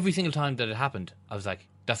every single time that it happened, I was like,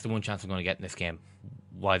 that's the one chance I'm going to get in this game.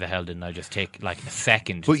 Why the hell didn't I just take a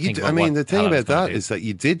second? But the thing about that is that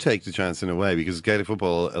you did take the chance in a way, because Gaelic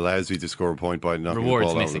football allows you to score a point by knocking the ball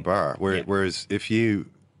over the bar. Whereas if you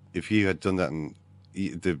had done that and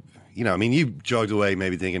I mean, you jogged away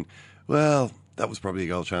maybe thinking, well, that was probably a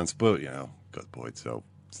goal chance, but, got the point, so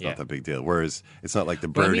it's not that big deal. Whereas it's not like the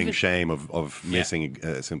burning shame of missing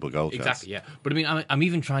a simple goal chance. Exactly, yeah. But I mean, I'm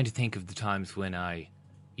even trying to think of the times when I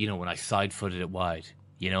side-footed it wide,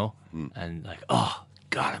 and like, oh,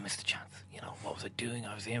 God, I missed a chance. What was I doing?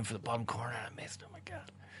 I was aiming for the bottom corner and I missed. Oh, my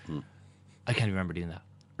God. I can't remember doing that.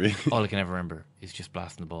 Really? All I can ever remember is just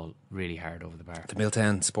blasting the ball really hard over the bar. The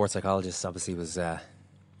Milltown sports psychologist obviously was on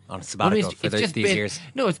a sabbatical for these years.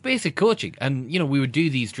 No, it's basic coaching. And, we would do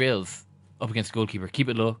these drills up against the goalkeeper. Keep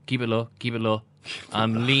it low, keep it low, keep it low.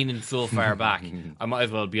 I'm leaning so far back. I might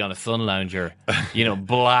as well be on a sun lounger,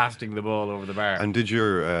 blasting the ball over the bar. And did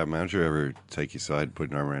your manager ever take you aside,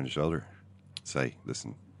 put an arm around your shoulder, say,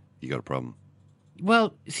 listen, you got a problem?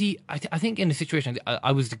 Well, see, I think in the situation,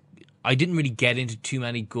 I didn't really get into too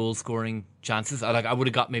many goal scoring chances. I would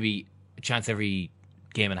have got maybe a chance every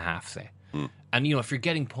game and a half, say. And if you're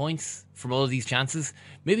getting points from all of these chances,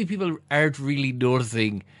 maybe people aren't really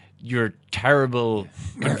noticing your terrible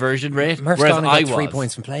conversion rate. Murph's whereas got 3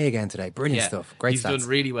 points from play again today. Brilliant stuff. Great he's stats. Done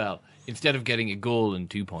really well. Instead of getting a goal and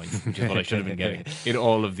 2 points, which is what I should have been getting in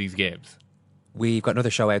all of these games. We've got another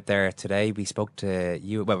show out there today. We spoke to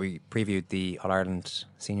you, we previewed the All-Ireland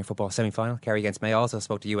Senior Football semi-final, Kerry against May. Also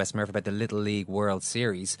spoke to US Murph about the Little League World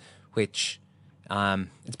Series, which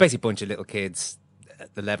it's basically a bunch of little kids,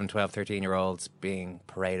 11, 12, 13-year-olds being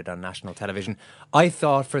paraded on national television. I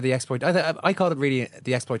thought for the I called it really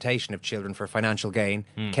the exploitation of children for financial gain.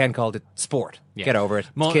 Ken called it sport. Yeah. Get over it.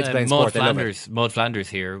 Kids playing sport. Maud Flanders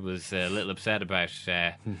here was a little upset about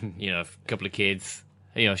a couple of kids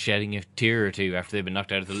shedding a tear or two after they've been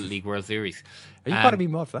knocked out of the League World Series. Are you calling me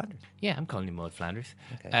Maud Flanders? Yeah, I'm calling you Maud Flanders.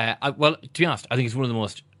 Okay. Well, to be honest, I think it's one of the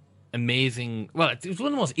most amazing... Well, it's one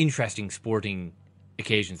of the most interesting sporting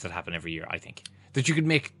occasions that happen every year, I think. That you could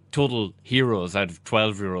make total heroes out of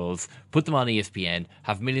 12-year-olds, put them on ESPN,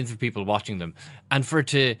 have millions of people watching them, and for it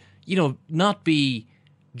to, not be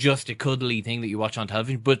just a cuddly thing that you watch on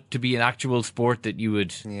television, but to be an actual sport that you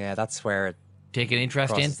would... Yeah, that's where it take an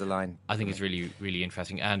interest in. The line. I think it's really, really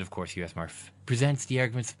interesting. And, of course, US Murph presents the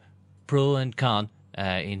arguments pro and con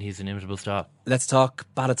in his inimitable style. Let's talk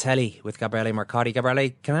Balotelli with Gabriele Marcotti.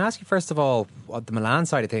 Gabriele, can I ask you first of all, on the Milan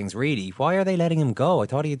side of things, really, why are they letting him go? I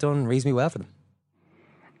thought he had done reasonably well for them.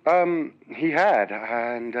 He had,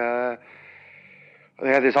 and they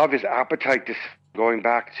had this obvious appetite going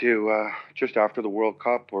back to just after the World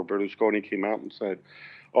Cup, where Berlusconi came out and said,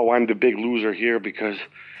 "Oh, I'm the big loser here because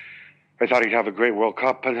I thought he'd have a great World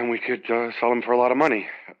Cup, and then we could sell him for a lot of money."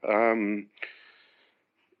 To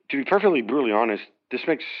be perfectly brutally honest, this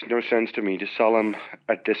makes no sense to me to sell him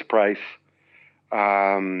at this price.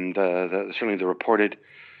 Certainly the reported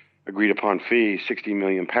agreed upon fee, £60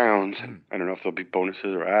 million. I don't know if there'll be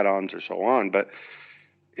bonuses or add-ons or so on, but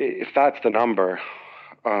if that's the number,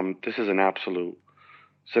 this is an absolute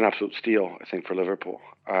steal, I think, for Liverpool.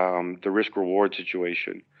 The risk-reward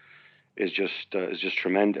situation is just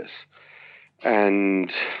tremendous,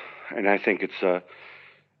 and I think it's a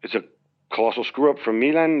colossal screw-up from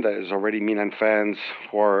Milan. There's already Milan fans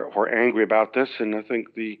who are angry about this, and I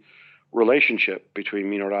think the relationship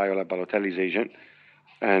between Mino Raiola, Balotelli's agent,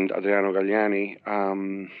 and Adriano Galliani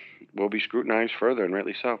will be scrutinized further, and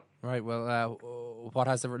rightly so. Right, well, what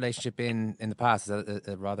has the relationship been in the past? Is that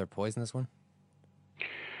a rather poisonous one?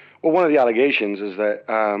 Well, one of the allegations is that,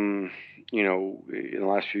 in the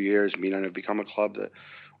last few years, Milan have become a club that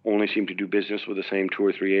only seem to do business with the same 2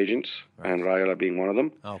 or 3 agents, right, and Raiola being one of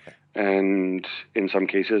them. Okay. And in some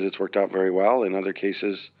cases, it's worked out very well. In other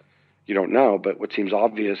cases, you don't know. But what seems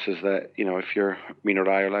obvious is that, if you're Mino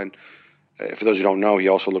Raiola, and for those who don't know, he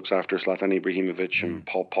also looks after Zlatan Ibrahimovic and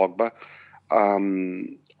Paul Pogba.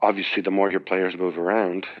 Obviously, the more your players move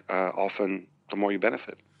around, often the more you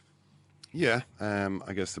benefit. Yeah,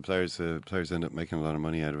 I guess the players end up making a lot of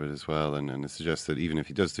money out of it as well, and it suggests that even if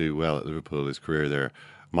he does do well at Liverpool, his career there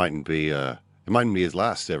mightn't be his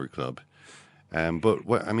last ever club. But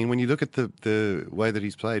when you look at the way that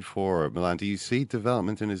he's played for Milan, do you see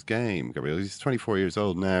development in his game, Gabriel? He's 24 years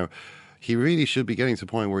old now. He really should be getting to the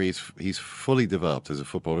point where he's fully developed as a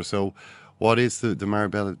footballer. So, what is the Mario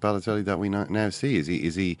Balotelli that we now see?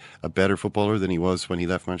 Is he a better footballer than he was when he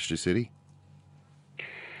left Manchester City?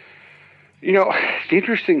 The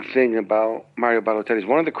interesting thing about Mario Balotelli is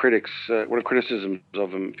one of the criticisms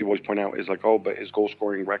of him, people always point out, is like, but his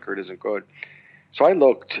goal-scoring record isn't good. So I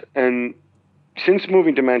looked, and since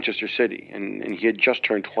moving to Manchester City, and he had just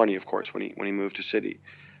turned 20, of course, when he moved to City,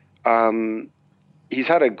 he's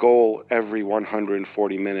had a goal every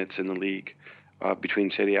 140 minutes in the league between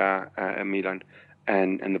Serie A and Milan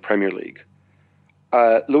and the Premier League.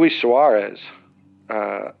 Luis Suarez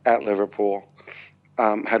at Liverpool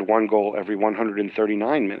had one goal every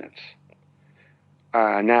 139 minutes.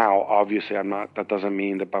 Now, obviously, that doesn't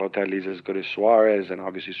mean that Balotelli is as good as Suarez, and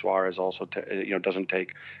obviously Suarez also doesn't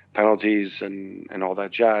take penalties and all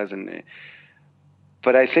that jazz.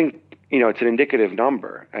 But I think it's an indicative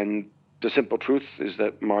number, and the simple truth is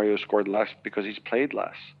that Mario scored less because he's played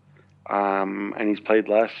less, and he's played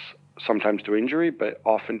less sometimes through injury, but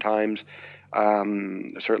oftentimes,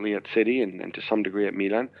 certainly at City and to some degree at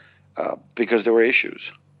Milan, because there were issues,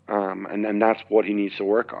 and that's what he needs to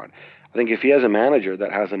work on. I think if he has a manager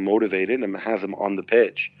that has him motivated and has him on the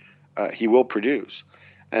pitch, he will produce.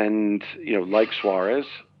 And, like Suarez,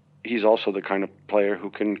 he's also the kind of player who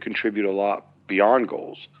can contribute a lot beyond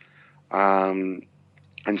goals. And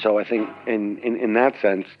so I think in that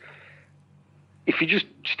sense, if he just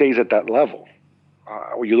stays at that level,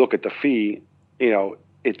 when you look at the fee,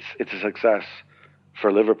 it's a success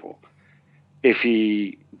for Liverpool. If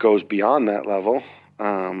he goes beyond that level,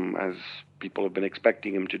 as people have been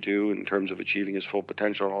expecting him to do in terms of achieving his full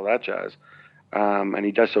potential and all that jazz, and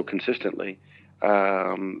he does so consistently,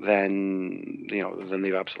 then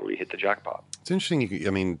they've absolutely hit the jackpot. It's interesting,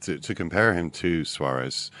 to compare him to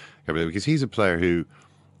Suarez, because he's a player who,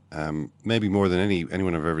 maybe more than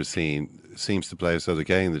anyone I've ever seen, seems to play as though the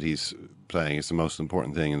game that he's playing is the most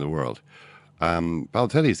important thing in the world.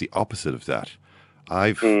 Balotelli is the opposite of that.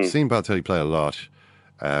 I've seen Balotelli play a lot,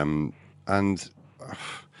 and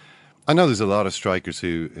I know there's a lot of strikers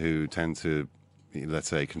who tend to, let's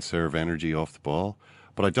say, conserve energy off the ball,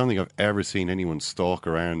 but I don't think I've ever seen anyone stalk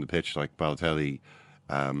around the pitch like Balotelli,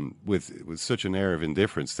 with such an air of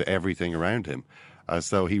indifference to everything around him, as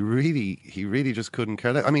though he really just couldn't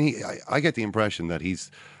care less. I get the impression that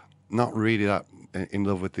he's not really that in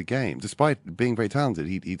love with the game, despite being very talented.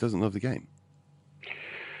 He doesn't love the game.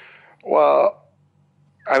 Well,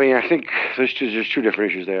 I think there's two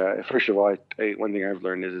different issues there. First of all, one thing I've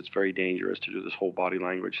learned is it's very dangerous to do this whole body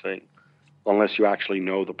language thing, unless you actually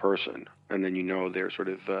know the person, and then their sort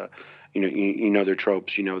of, their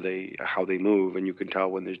tropes, how they move, and you can tell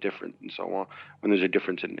when there's different and so on, when there's a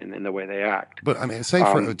difference in the way they act. But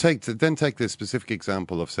take the specific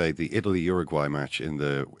example of, say, the Italy-Uruguay match in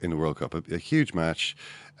the World Cup, a huge match.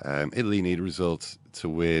 Italy need a result to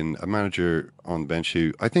win. A manager on the bench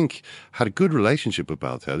who I think had a good relationship with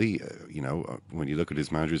Balotelli. When you look at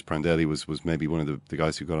his managers, Prandelli was maybe one of the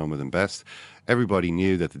guys who got on with him best. Everybody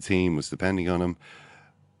knew that the team was depending on him.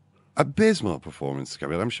 Abysmal performance,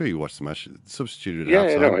 Gabriel. I'm sure you watched the match. Substituted. Yeah,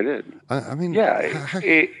 outside. no, I did.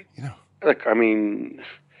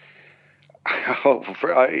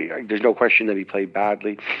 There's no question that he played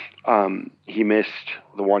badly. He missed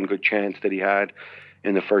the one good chance that he had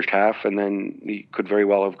in the first half, and then he could very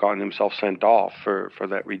well have gotten himself sent off for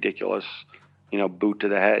that ridiculous, boot to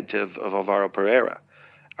the head of Alvaro Pereira.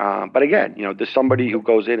 But again, there's somebody who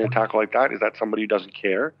goes in and tackle like that. Is that somebody who doesn't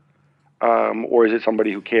care? Or is it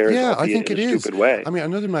somebody who cares? Yeah, I think it is. Stupid way.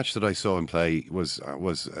 Another match that I saw him play was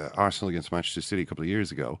Arsenal against Manchester City a couple of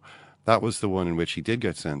years ago. That was the one in which he did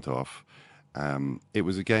get sent off. It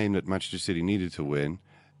was a game that Manchester City needed to win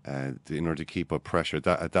in order to keep up pressure.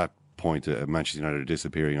 At that point, Manchester United are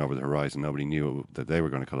disappearing over the horizon. Nobody knew that they were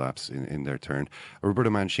going to collapse in their turn. Roberto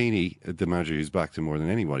Mancini, the manager who's backed him more than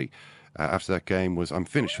anybody, after that game was, I'm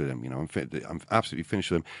finished with him. I'm absolutely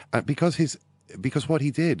finished with him. Because what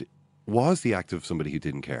he did was the act of somebody who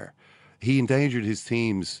didn't care. He endangered his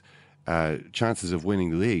team's chances of winning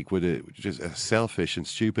the league with just a selfish and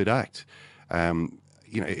stupid act.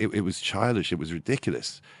 It was childish. It was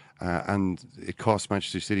ridiculous, and it cost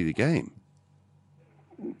Manchester City the game.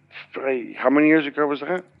 How many years ago was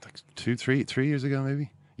that? Like 3 years ago,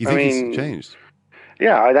 maybe. You think he's changed?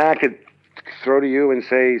 Yeah, I could throw to you and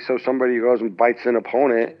say, so somebody who goes and bites an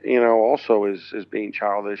opponent, also is being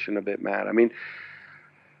childish and a bit mad.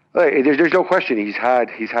 There's no question he's had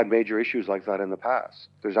major issues like that in the past.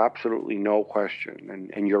 There's absolutely no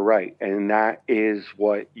question, and you're right. And that is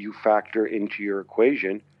what you factor into your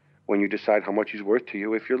equation when you decide how much he's worth to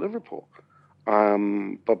you if you're Liverpool.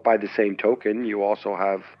 But by the same token, you also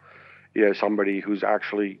have somebody who's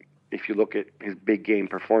actually, if you look at his big game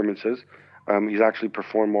performances, he's actually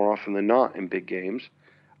performed more often than not in big games.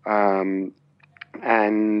 And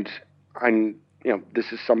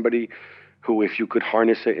this is somebody who, if you could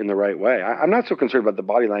harness it in the right way, I'm not so concerned about the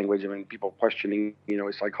body language. People questioning,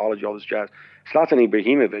 his psychology, all this jazz. Zlatan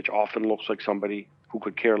Ibrahimovic often looks like somebody who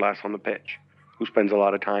could care less on the pitch, who spends a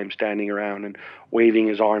lot of time standing around and waving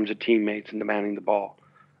his arms at teammates and demanding the ball.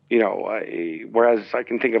 Whereas I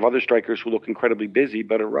can think of other strikers who look incredibly busy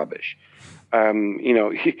but are rubbish. I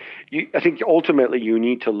think ultimately you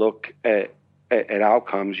need to look at at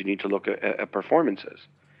outcomes. You need to look at performances.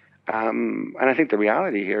 And I think the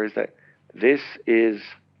reality here is that this is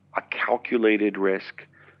a calculated risk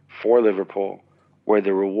for Liverpool where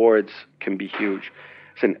the rewards can be huge.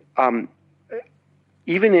 Listen,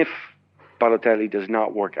 even if Balotelli does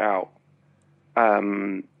not work out,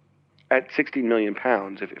 at £16 million,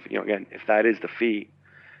 if that is the fee,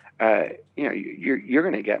 you're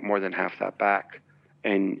going to get more than half that back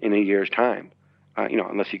in a year's time,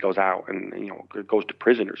 unless he goes out and goes to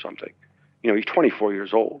prison or something. He's 24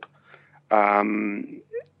 years old, and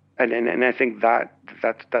I think that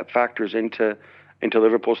factors into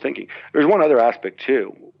Liverpool's thinking. There's one other aspect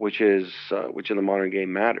too, which in the modern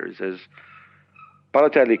game matters, is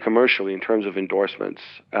Balotelli commercially in terms of endorsements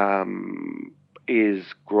is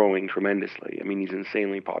growing tremendously. I mean, he's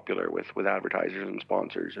insanely popular with advertisers and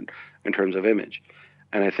sponsors, and in terms of image.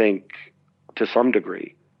 And I think to some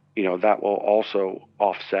degree, that will also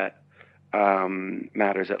offset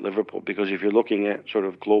matters at Liverpool, because if you're looking at sort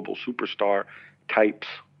of global superstar types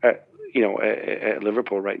at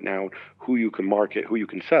Liverpool right now, who you can market, who you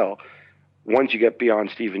can sell, once you get beyond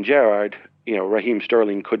Steven Gerrard, Raheem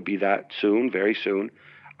Sterling could be that soon, very soon.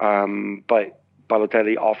 But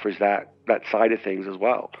Balotelli offers that side of things as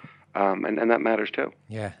well. And that matters too.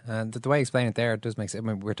 Yeah, and the way you explain it there, it does make sense. I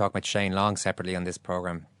mean, we were talking about Shane Long separately on this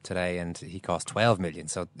programme today, and he cost 12 million.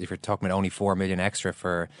 So if you're talking about only 4 million extra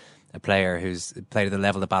for a player who's played at the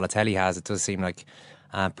level that Balotelli has, it does seem like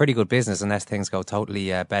pretty good business unless things go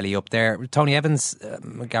totally belly up there. Tony Evans,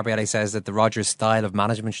 Gabriele says that the Rodgers style of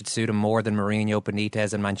management should suit him more than Mourinho,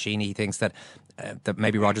 Benitez and Mancini. He thinks that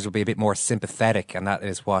maybe Rodgers will be a bit more sympathetic, and that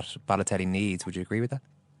is what Balotelli needs. Would you agree with that?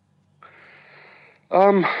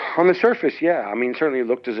 On the surface, yeah. I mean, certainly it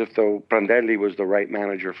looked as if though Prandelli was the right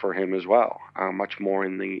manager for him as well, much more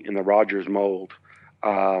in the Rodgers mold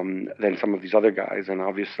than some of these other guys. And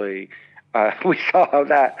obviously, we saw how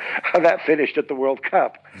that finished at the World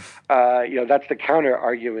Cup. That's the counter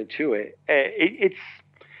argument to it. It's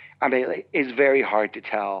very hard to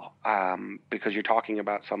tell because you're talking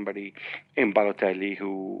about somebody in Balotelli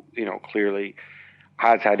who clearly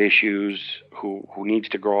has had issues, who needs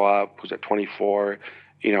to grow up, who's at 24.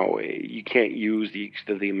 You can't use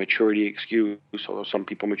the maturity excuse, although some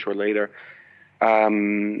people mature later.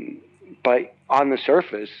 But on the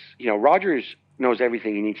surface, Rodgers knows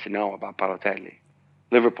everything he needs to know about Balotelli.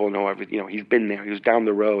 Liverpool know everything. He's been there. He was down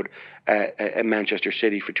the road at Manchester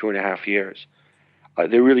City for 2.5 years.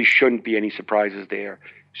 There really shouldn't be any surprises there.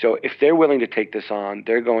 So if they're willing to take this on,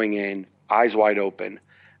 they're going in eyes wide open,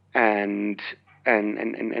 and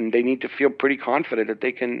they need to feel pretty confident that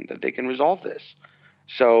they can resolve this.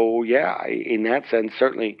 So yeah, in that sense,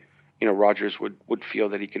 certainly, Rodgers would feel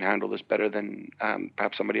that he can handle this better than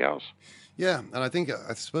perhaps somebody else. Yeah, and I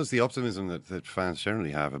suppose the optimism that fans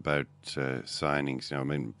generally have about signings.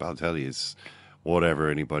 Balotelli is, whatever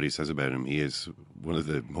anybody says about him, he is one of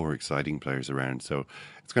the more exciting players around. So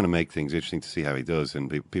it's going to make things interesting to see how he does, and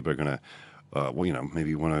people are going to.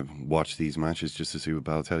 Maybe want to watch these matches just to see what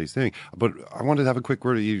Balotelli's doing. But I wanted to have a quick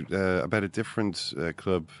word with you about a different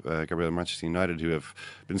club, Gabriel, Manchester United, who have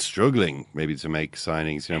been struggling maybe to make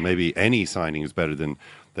signings. Maybe any signing is better than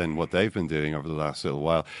what they've been doing over the last little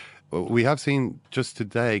while. We have seen just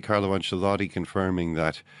today Carlo Ancelotti confirming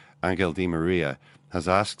that Angel Di Maria has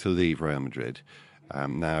asked to leave Real Madrid.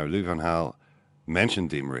 Now, Louis van Gaal mentioned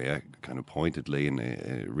Di Maria kind of pointedly in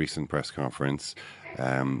a recent press conference.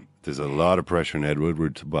 There's a lot of pressure on Ed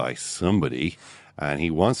Woodward to buy somebody, and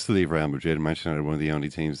he wants to leave Real Madrid. Manchester United are one of the only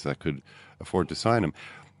teams that could afford to sign him.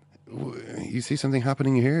 You see something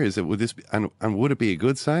happening here? Would it be a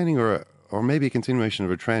good signing, or maybe a continuation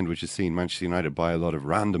of a trend which has seen Manchester United buy a lot of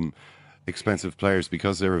random expensive players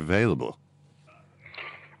because they're available?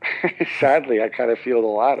 Sadly, I kind of feel the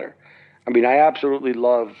latter. I mean, I absolutely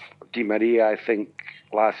love Di Maria. I think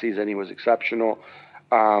last season he was exceptional.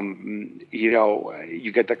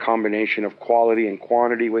 You get the combination of quality and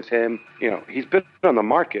quantity with him. He's been on the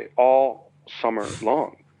market all summer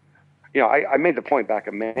long. I made the point back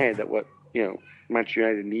in May that what Manchester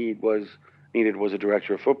United needed was a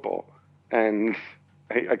director of football, and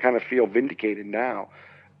I kind of feel vindicated now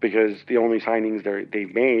because the only signings they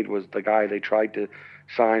made was the guy they tried to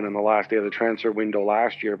sign on the last day of the transfer window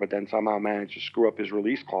last year, but then somehow managed to screw up his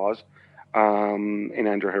release clause in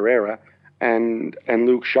Andrew Herrera. And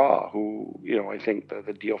Luke Shaw, who I think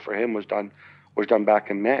the deal for him was done back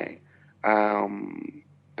in May.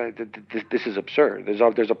 But this is absurd.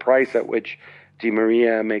 There's a price at which Di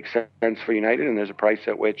Maria makes sense for United, and there's a price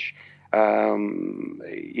at which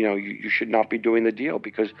you should not be doing the deal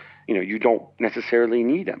because you don't necessarily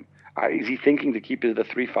need him. Is he thinking to keep it at the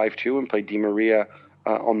 3-5-2 and play Di Maria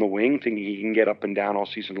on the wing, thinking he can get up and down all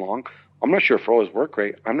season long. I'm not sure for all his work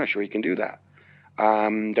rate, I'm not sure he can do that.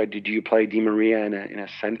 Did you play Di Maria in a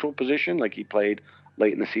central position like he played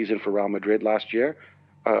late in the season for Real Madrid last year?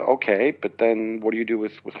 Okay, but then what do you do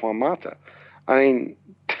with Juan Mata? I mean,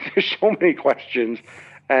 there's so many questions,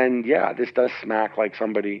 and yeah, this does smack like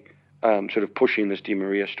somebody sort of pushing this Di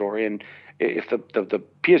Maria story. And if the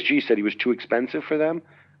PSG said he was too expensive for them,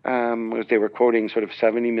 they were quoting sort of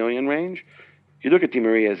 70 million range. You look at Di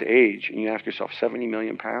Maria's age and you ask yourself, 70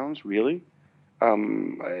 million pounds, really?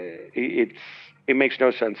 It makes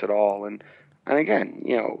no sense at all. And again,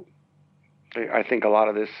 I think a lot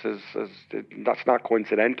of this is that's not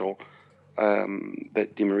coincidental.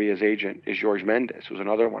 That Di Maria's agent is Jorge Mendes, who's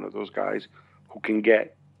another one of those guys who can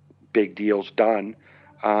get big deals done,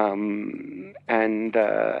 and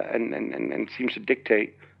seems to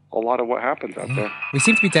dictate a lot of what happens out there. We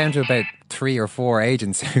seem to be down to about 3 or 4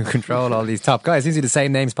 agents who control all these top guys. Seems to be the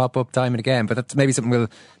same names pop up time and again, but that's maybe something we'll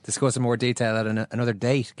discuss in more detail at another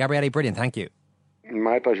date. Gabriele, brilliant, thank you.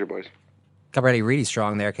 My pleasure, boys. Gabriele really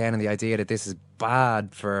strong there, Ken, and the idea that this is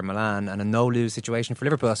bad for Milan and a no-lose situation for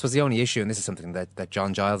Liverpool. I suppose the only issue, and this is something that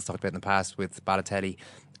John Giles talked about in the past with Balotelli,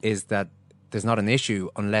 is that there's not an issue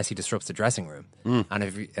unless he disrupts the dressing room.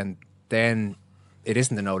 And then it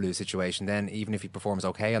isn't a no-lose situation. Then even if he performs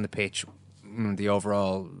okay on the pitch, the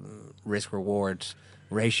overall risk-reward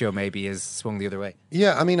ratio maybe is swung the other way.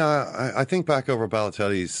 Yeah, I mean, I think back over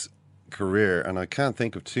Balotelli's career, and I can't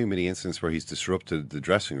think of too many instances where he's disrupted the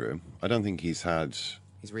dressing room. I don't think he's had...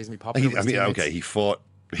 He's reasonably popular with his teammates. Okay,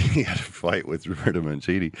 he had a fight with Roberto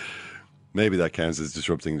Mancini. Maybe that counts as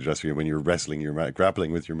disrupting the dressing room when you're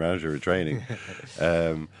grappling with your manager at training.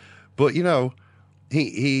 But,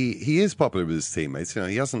 he is popular with his teammates.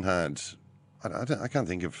 He hasn't had... I can't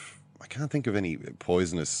think of any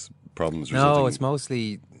poisonous problems. No, it's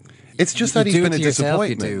mostly... It's just that he's been a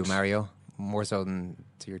disappointment. You do, Mario, more so than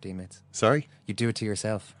to your teammates. Sorry? You do it to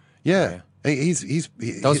yourself. Yeah. Mario.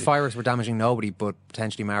 Those fireworks were damaging nobody but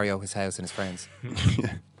potentially Mario, his house and his friends.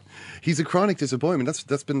 He's a chronic disappointment.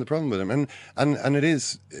 That's been the problem with him. And it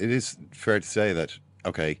is fair to say that,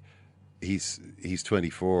 okay, he's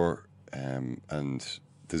 24 and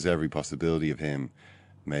there's every possibility of him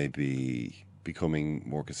maybe becoming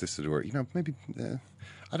more consistent, or maybe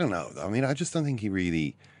I don't know. I mean, I just don't think he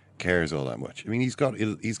really cares all that much. I mean, he's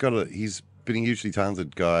been a hugely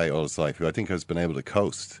talented guy all his life who I think has been able to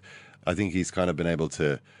coast. I think he's kind of been able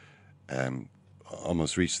to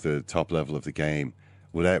almost reach the top level of the game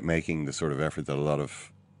without making the sort of effort that a lot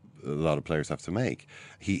of players have to make.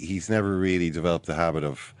 He's never really developed the habit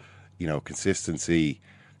of consistency.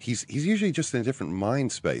 He's usually just in a different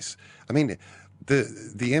mind space. I mean,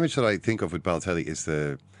 the image that I think of with Balotelli is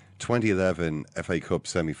the 2011 FA Cup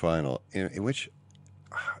semi-final in which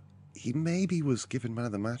he maybe was given man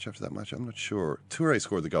of the match after that match. I'm not sure. Toure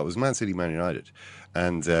scored the goal. It was Man City, Man United.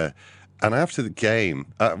 And after the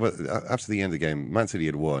game, after the end of the game, Man City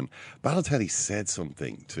had won. Balotelli said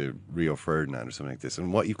something to Rio Ferdinand or something like this.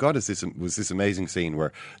 And what you've got is this amazing scene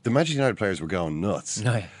where the Manchester United players were going nuts.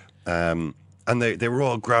 No. And they were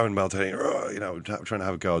all growling Balotelli, trying to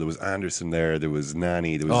have a go. There was Anderson there, there was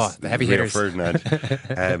Nani, there was the heavy Rio hitters. Ferdinand.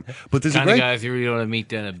 But there's kind a great of guys you really want to meet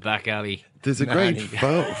down a back alley. There's a great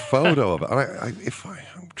photo of it.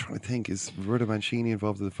 I'm trying to think, is Roberto Mancini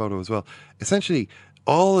involved in the photo as well? Essentially,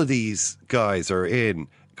 all of these guys are in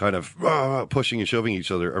kind of pushing and shoving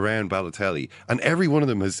each other around Balotelli, and every one of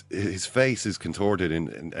them his face is contorted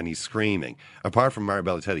and he's screaming. Apart from Mario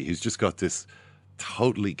Balotelli, who's just got this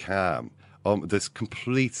totally calm, this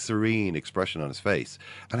complete serene expression on his face,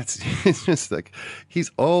 and it's just like he's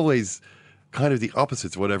always kind of the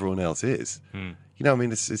opposite to what everyone else is. I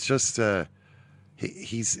mean, it's just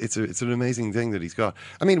it's an amazing thing that he's got.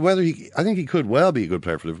 I mean, I think he could well be a good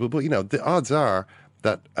player for Liverpool, but the odds are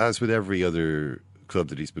that, as with every other club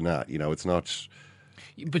that he's been at, it's not.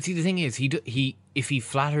 But see, the thing is, he if he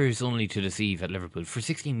flatters only to deceive at Liverpool for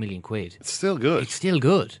 16 million quid, it's still good. It's still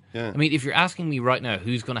good. Yeah. I mean, if you're asking me right now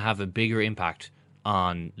who's going to have a bigger impact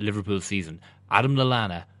on Liverpool's season, Adam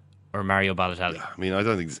Lallana or Mario Balotelli? I mean, I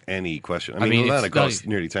don't think there's any question. I mean Lallana costs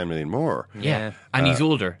nearly 10 million more. Yeah. And he's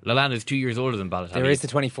older. Lallana's 2 years older than Balotelli. There is the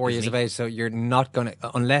 24 years of age, so you're not going to,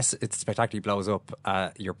 unless it spectacularly blows up,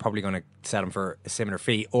 you're probably going to sell him for a similar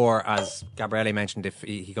fee. Or, as Gabriele mentioned, if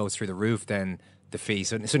he goes through the roof, then the fee.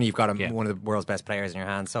 So suddenly you've got one of the world's best players in your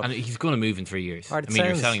hands. So and he's going to move in 3 years. Right, I mean,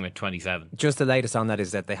 you're selling him at 27. Just the latest on that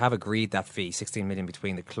is that they have agreed that fee, 16 million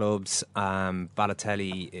between the clubs.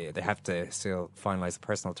 Balotelli, they have to still finalise the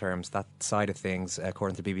personal terms. That side of things,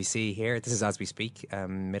 according to BBC here, this is as we speak,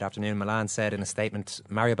 mid-afternoon, Milan said in a statement,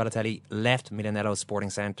 Mario Balotelli left Milanello's Sporting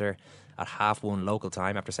Centre at 1:30 local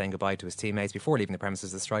time after saying goodbye to his teammates. Before leaving the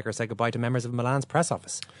premises, the striker said goodbye to members of Milan's press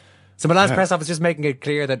office. So Milan's press office just making it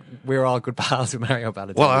clear that we're all good pals with Mario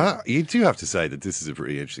Balotelli. Well, you do have to say that this is a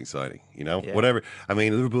pretty interesting signing. You know, whatever. I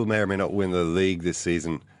mean, Liverpool may or may not win the league this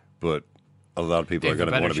season, but a lot of people are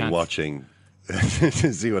going to want to be watching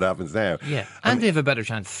to see what happens now. Yeah, and they have a better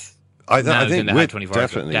chance. I think with 24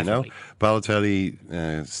 definitely, you know, Balotelli,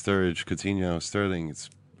 Sturridge, Coutinho, Sterling.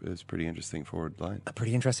 It's pretty interesting forward line. A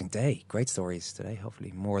pretty interesting day. Great stories today.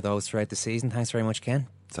 Hopefully more of those throughout the season. Thanks very much, Ken.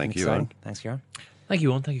 Thank you, Owen. Thanks, Kieran. Thank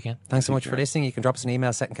you, Owen. Thank you, Ken. Thanks so much for listening. You can drop us an email,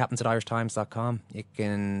 secondcaptains@irishtimes.com. You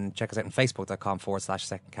can check us out on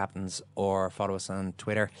facebook.com/secondcaptains or follow us on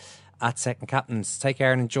Twitter @secondcaptains. Take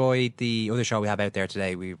care and enjoy the other show we have out there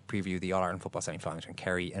today. We preview the All-Ireland football semi-final between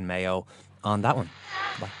Kerry and Mayo on that one.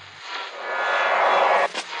 Bye.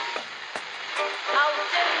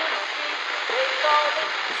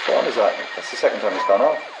 Which one is that? That's the second time it's gone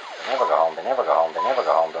off. They never go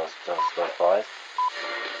home, those boys.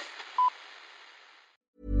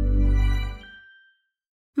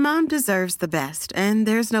 Mom deserves the best, and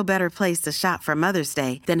there's no better place to shop for Mother's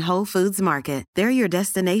Day than Whole Foods Market. They're your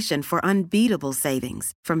destination for unbeatable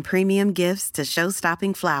savings, from premium gifts to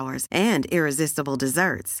show-stopping flowers and irresistible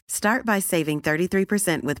desserts. Start by saving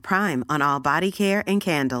 33% with Prime on all body care and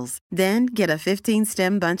candles. Then get a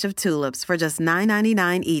 15-stem bunch of tulips for just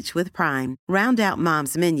 $9.99 each with Prime. Round out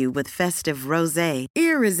Mom's menu with festive rosé,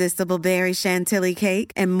 irresistible berry chantilly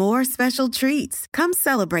cake, and more special treats. Come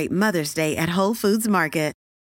celebrate Mother's Day at Whole Foods Market.